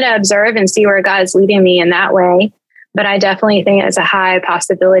just trying to observe and see where God's leading me in that way. But I definitely think it's a high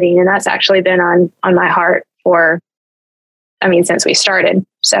possibility. And that's actually been on my heart since we started.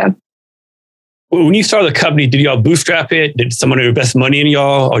 So When you started the company, did y'all bootstrap it? Did someone invest money in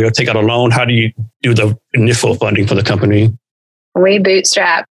y'all, or y'all take out a loan? How do you do the initial funding for the company? We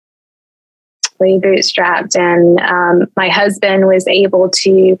bootstrapped. And my husband was able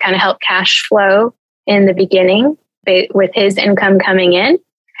to kind of help cash flow in the beginning with his income coming in.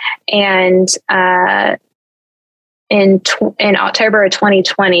 And in October of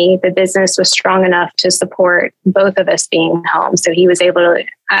 2020, the business was strong enough to support both of us being home. So he was able to,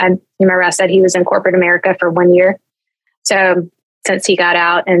 you remember I said he was in corporate America for 1 year. So since he got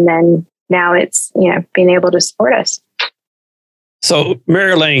out, and then now it's, being able to support us. So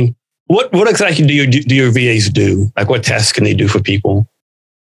Mary Elaine, what exactly do your VAs do? Like, what tasks can they do for people?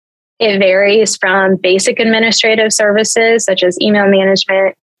 It varies from basic administrative services, such as email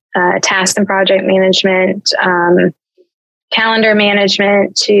management, task and project management, calendar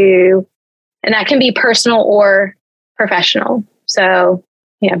management, and that can be personal or professional. So,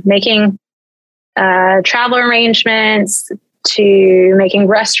 making travel arrangements, to making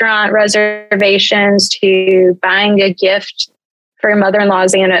restaurant reservations, to buying a gift for your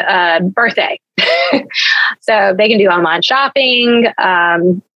mother-in-law's birthday. So they can do online shopping.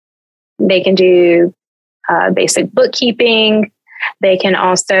 They can do basic bookkeeping. They can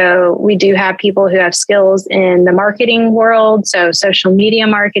also, we do have people who have skills in the marketing world. So social media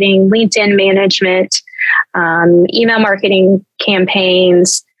marketing, LinkedIn management, email marketing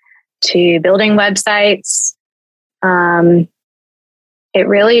campaigns, to building websites. It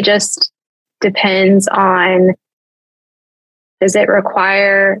really just depends on, does it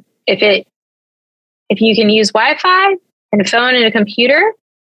require, if you can use Wi-Fi and a phone and a computer,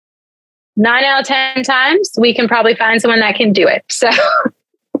 9 out of 10 times, we can probably find someone that can do it. So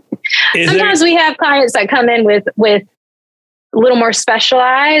sometimes we have clients that come in with a little more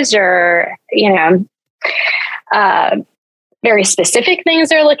specialized or, very specific things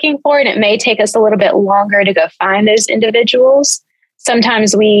they're looking for. And it may take us a little bit longer to go find those individuals.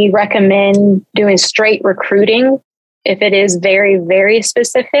 Sometimes we recommend doing straight recruiting. If it is very, very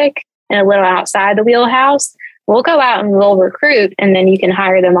specific and a little outside the wheelhouse, we'll go out and we'll recruit, and then you can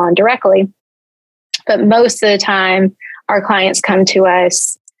hire them on directly. But most of the time, our clients come to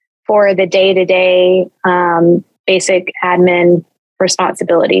us for the day-to-day basic admin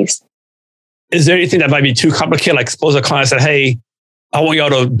responsibilities. Is there anything that might be too complicated? Like, suppose a client said, "Hey, I want y'all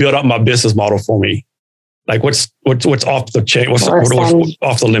to build up my business model for me." Like, what's off the chain? What's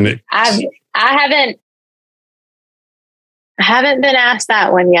off the limit? I haven't been asked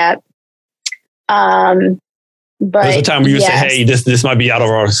that one yet. But there's a time where you say, "Hey, this might be out of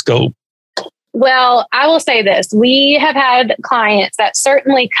our scope." Well, I will say this: we have had clients that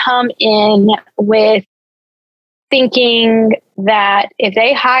certainly come in with thinking that if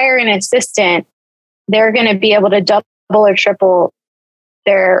they hire an assistant, they're going to be able to double or triple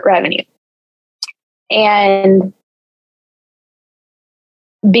their revenue. And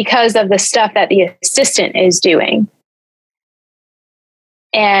because of the stuff that the assistant is doing.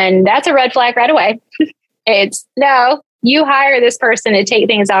 And that's a red flag right away. It's, no, you hire this person to take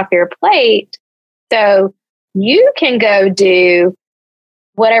things off your plate so you can go do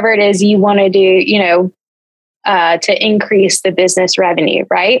whatever it is you want to do, to increase the business revenue,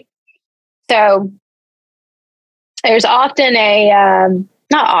 right? So there's often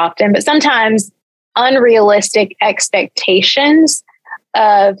not often, but sometimes unrealistic expectations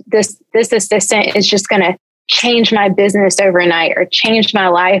of this assistant is just going to change my business overnight or change my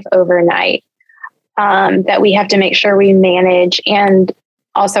life overnight, that we have to make sure we manage and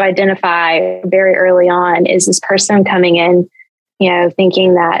also identify very early on. Is this person coming in,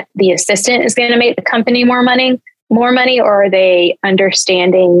 thinking that the assistant is going to make the company more money, or are they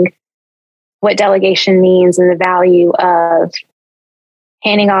understanding what delegation means and the value of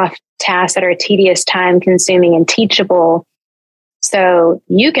handing off tasks that are tedious, time consuming, and teachable so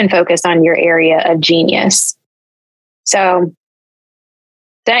you can focus on your area of genius? So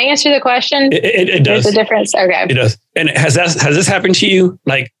did I answer the question? It does. There's a difference. Okay. It does. And has this happened to you?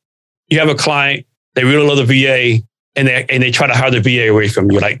 Like, you have a client, they really love the VA, and they try to hire the VA away from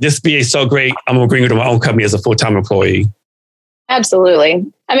you. Like, this VA is so great, I'm going to bring you to my own company as a full-time employee. Absolutely.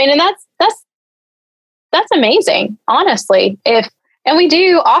 I mean, and that's amazing, honestly. And we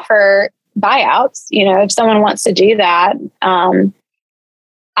do offer buyouts, if someone wants to do that.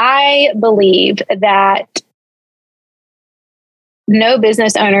 I believe that no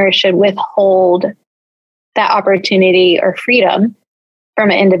business owner should withhold that opportunity or freedom from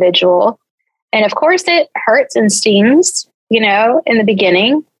an individual. And of course, it hurts and stings, in the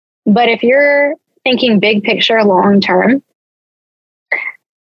beginning. But if you're thinking big picture, long term,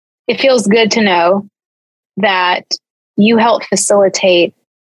 it feels good to know that you help facilitate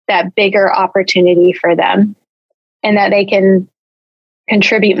that bigger opportunity for them, and that they can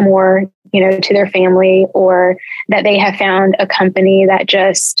contribute more, to their family, or that they have found a company that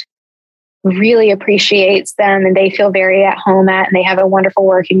just really appreciates them and they feel very at home at, and they have a wonderful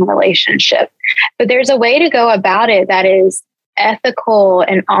working relationship. But there's a way to go about it that is ethical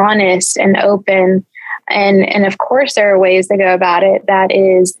and honest and open. And of course, there are ways to go about it that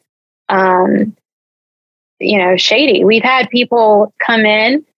is, shady. We've had people come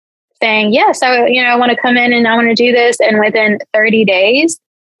in saying, yes, I want to come in and I want to do this. And within 30 days,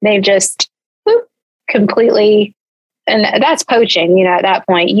 they've just completely, and that's poaching, at that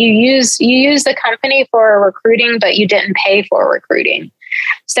point. You use the company for recruiting, but you didn't pay for recruiting.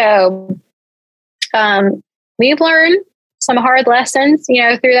 So we've learned some hard lessons,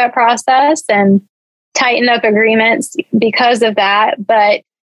 through that process, and tightened up agreements because of that. But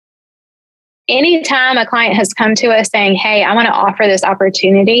anytime a client has come to us saying, hey, I want to offer this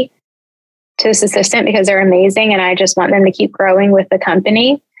opportunity to this assistant because they're amazing and I just want them to keep growing with the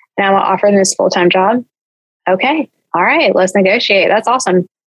company, and I want to offer them this full-time job. Okay. All right. Let's negotiate. That's awesome.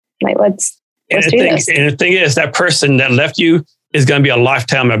 Like, let's do this. And the thing is, that person that left you is going to be a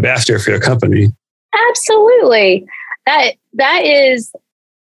lifetime ambassador for your company. Absolutely. That is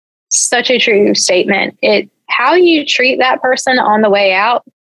such a true statement. How you treat that person on the way out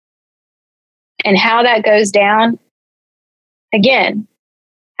and how that goes down, again,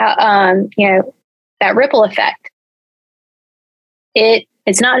 that ripple effect.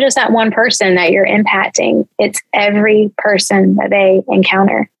 It's not just that one person that you're impacting. It's every person that they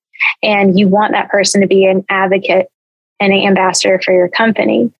encounter. And you want that person to be an advocate and an ambassador for your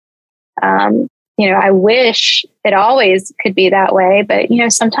company. I wish it always could be that way, but,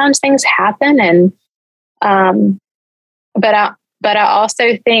 sometimes things happen. And, but I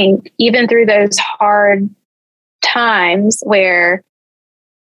also think even through those hard times where,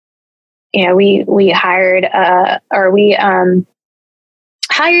 we hired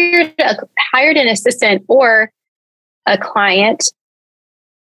hired an assistant or a client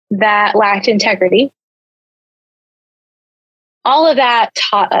that lacked integrity. All of that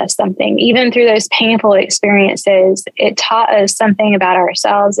taught us something. Even through those painful experiences, it taught us something about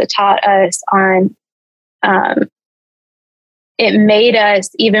ourselves. It taught us it made us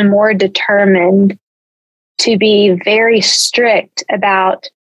even more determined to be very strict about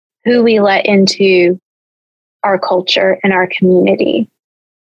who we let into our culture and our community.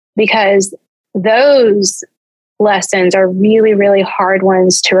 Because those lessons are really, really hard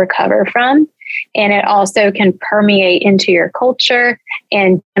ones to recover from. And it also can permeate into your culture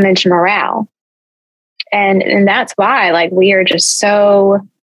and damage morale. And that's why, we are just so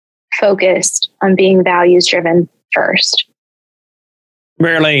focused on being values driven first.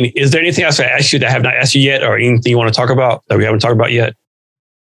 Mary Elaine, is there anything else I asked you that I have not asked you yet, or anything you want to talk about that we haven't talked about yet?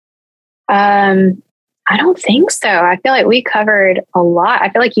 I don't think so. I feel like we covered a lot. I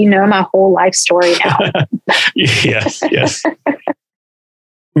feel like my whole life story now. Yes.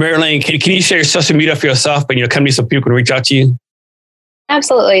 Mary Elaine, can you share your social media for yourself and your company so people can reach out to you?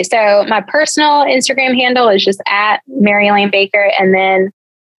 Absolutely. So my personal Instagram handle is just at Mary Elaine Baker. And then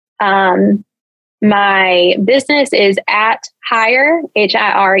my business is at Hire,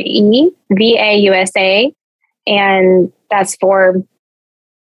 HIRE, VAUSA. And that's for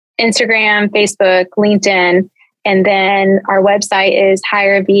Instagram, Facebook, LinkedIn. And then our website is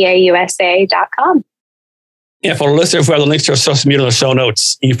hirevausa.com. Yeah, for the listeners who have the links to our social media in the show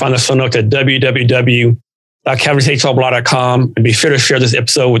notes, you can find the show notes at www.cavnesshrblog.com. And be sure to share this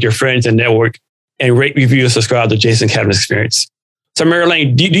episode with your friends and network, and rate, review, and subscribe to Jason Cavness Experience. So, Mary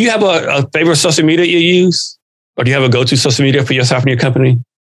Elaine, do you have a favorite social media you use? Or do you have a go-to social media for yourself and your company?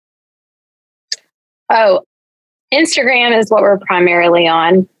 Oh, Instagram is what we're primarily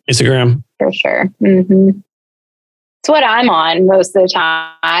on. Instagram? For sure. Mm-hmm. It's what I'm on most of the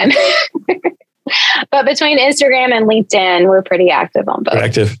time. But between Instagram and LinkedIn, we're pretty active on both.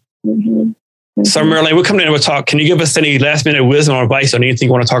 Active. Mm-hmm. Mm-hmm. So, Mary Elaine, we're coming in with a talk. Can you give us any last minute wisdom or advice on anything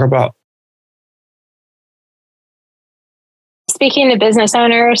you want to talk about? Speaking to business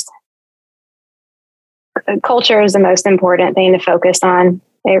owners, culture is the most important thing to focus on.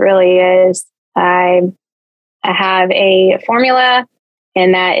 It really is. I have a formula,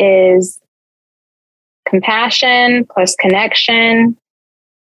 and that is compassion plus connection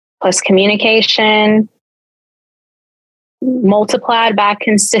plus communication multiplied by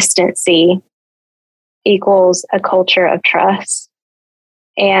consistency equals a culture of trust.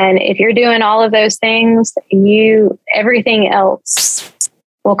 And if you're doing all of those things, everything else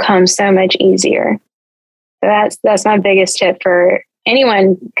will come so much easier. So that's my biggest tip for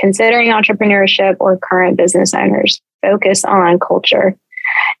anyone considering entrepreneurship or current business owners. Focus on culture.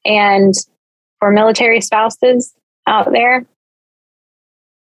 And for military spouses out there,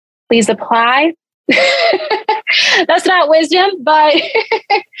 please apply. That's not wisdom, but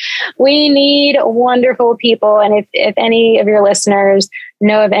we need wonderful people. And if any of your listeners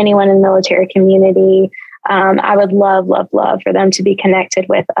know of anyone in the military community, I would love for them to be connected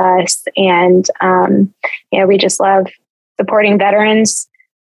with us. And, we just love supporting veterans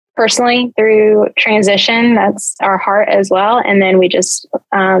personally through transition. That's our heart as well. And then we just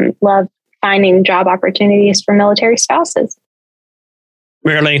love finding job opportunities for military spouses.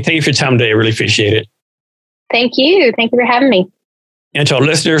 Mary Elaine, thank you for your time today. I really appreciate it. Thank you. Thank you for having me. And to our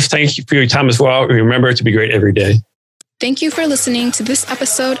listeners, thank you for your time as well. Remember to be great every day. Thank you for listening to this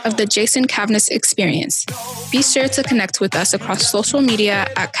episode of the Jason Cavness Experience. Be sure to connect with us across social media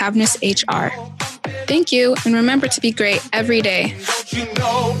at CavnessHR. Thank you, and remember to be great every day. Don't you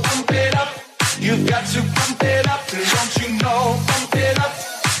know, pump it up. You've got to pump it up. Don't you know, pump it up.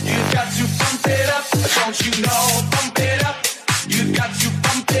 You've got to pump it up. Don't you know, pump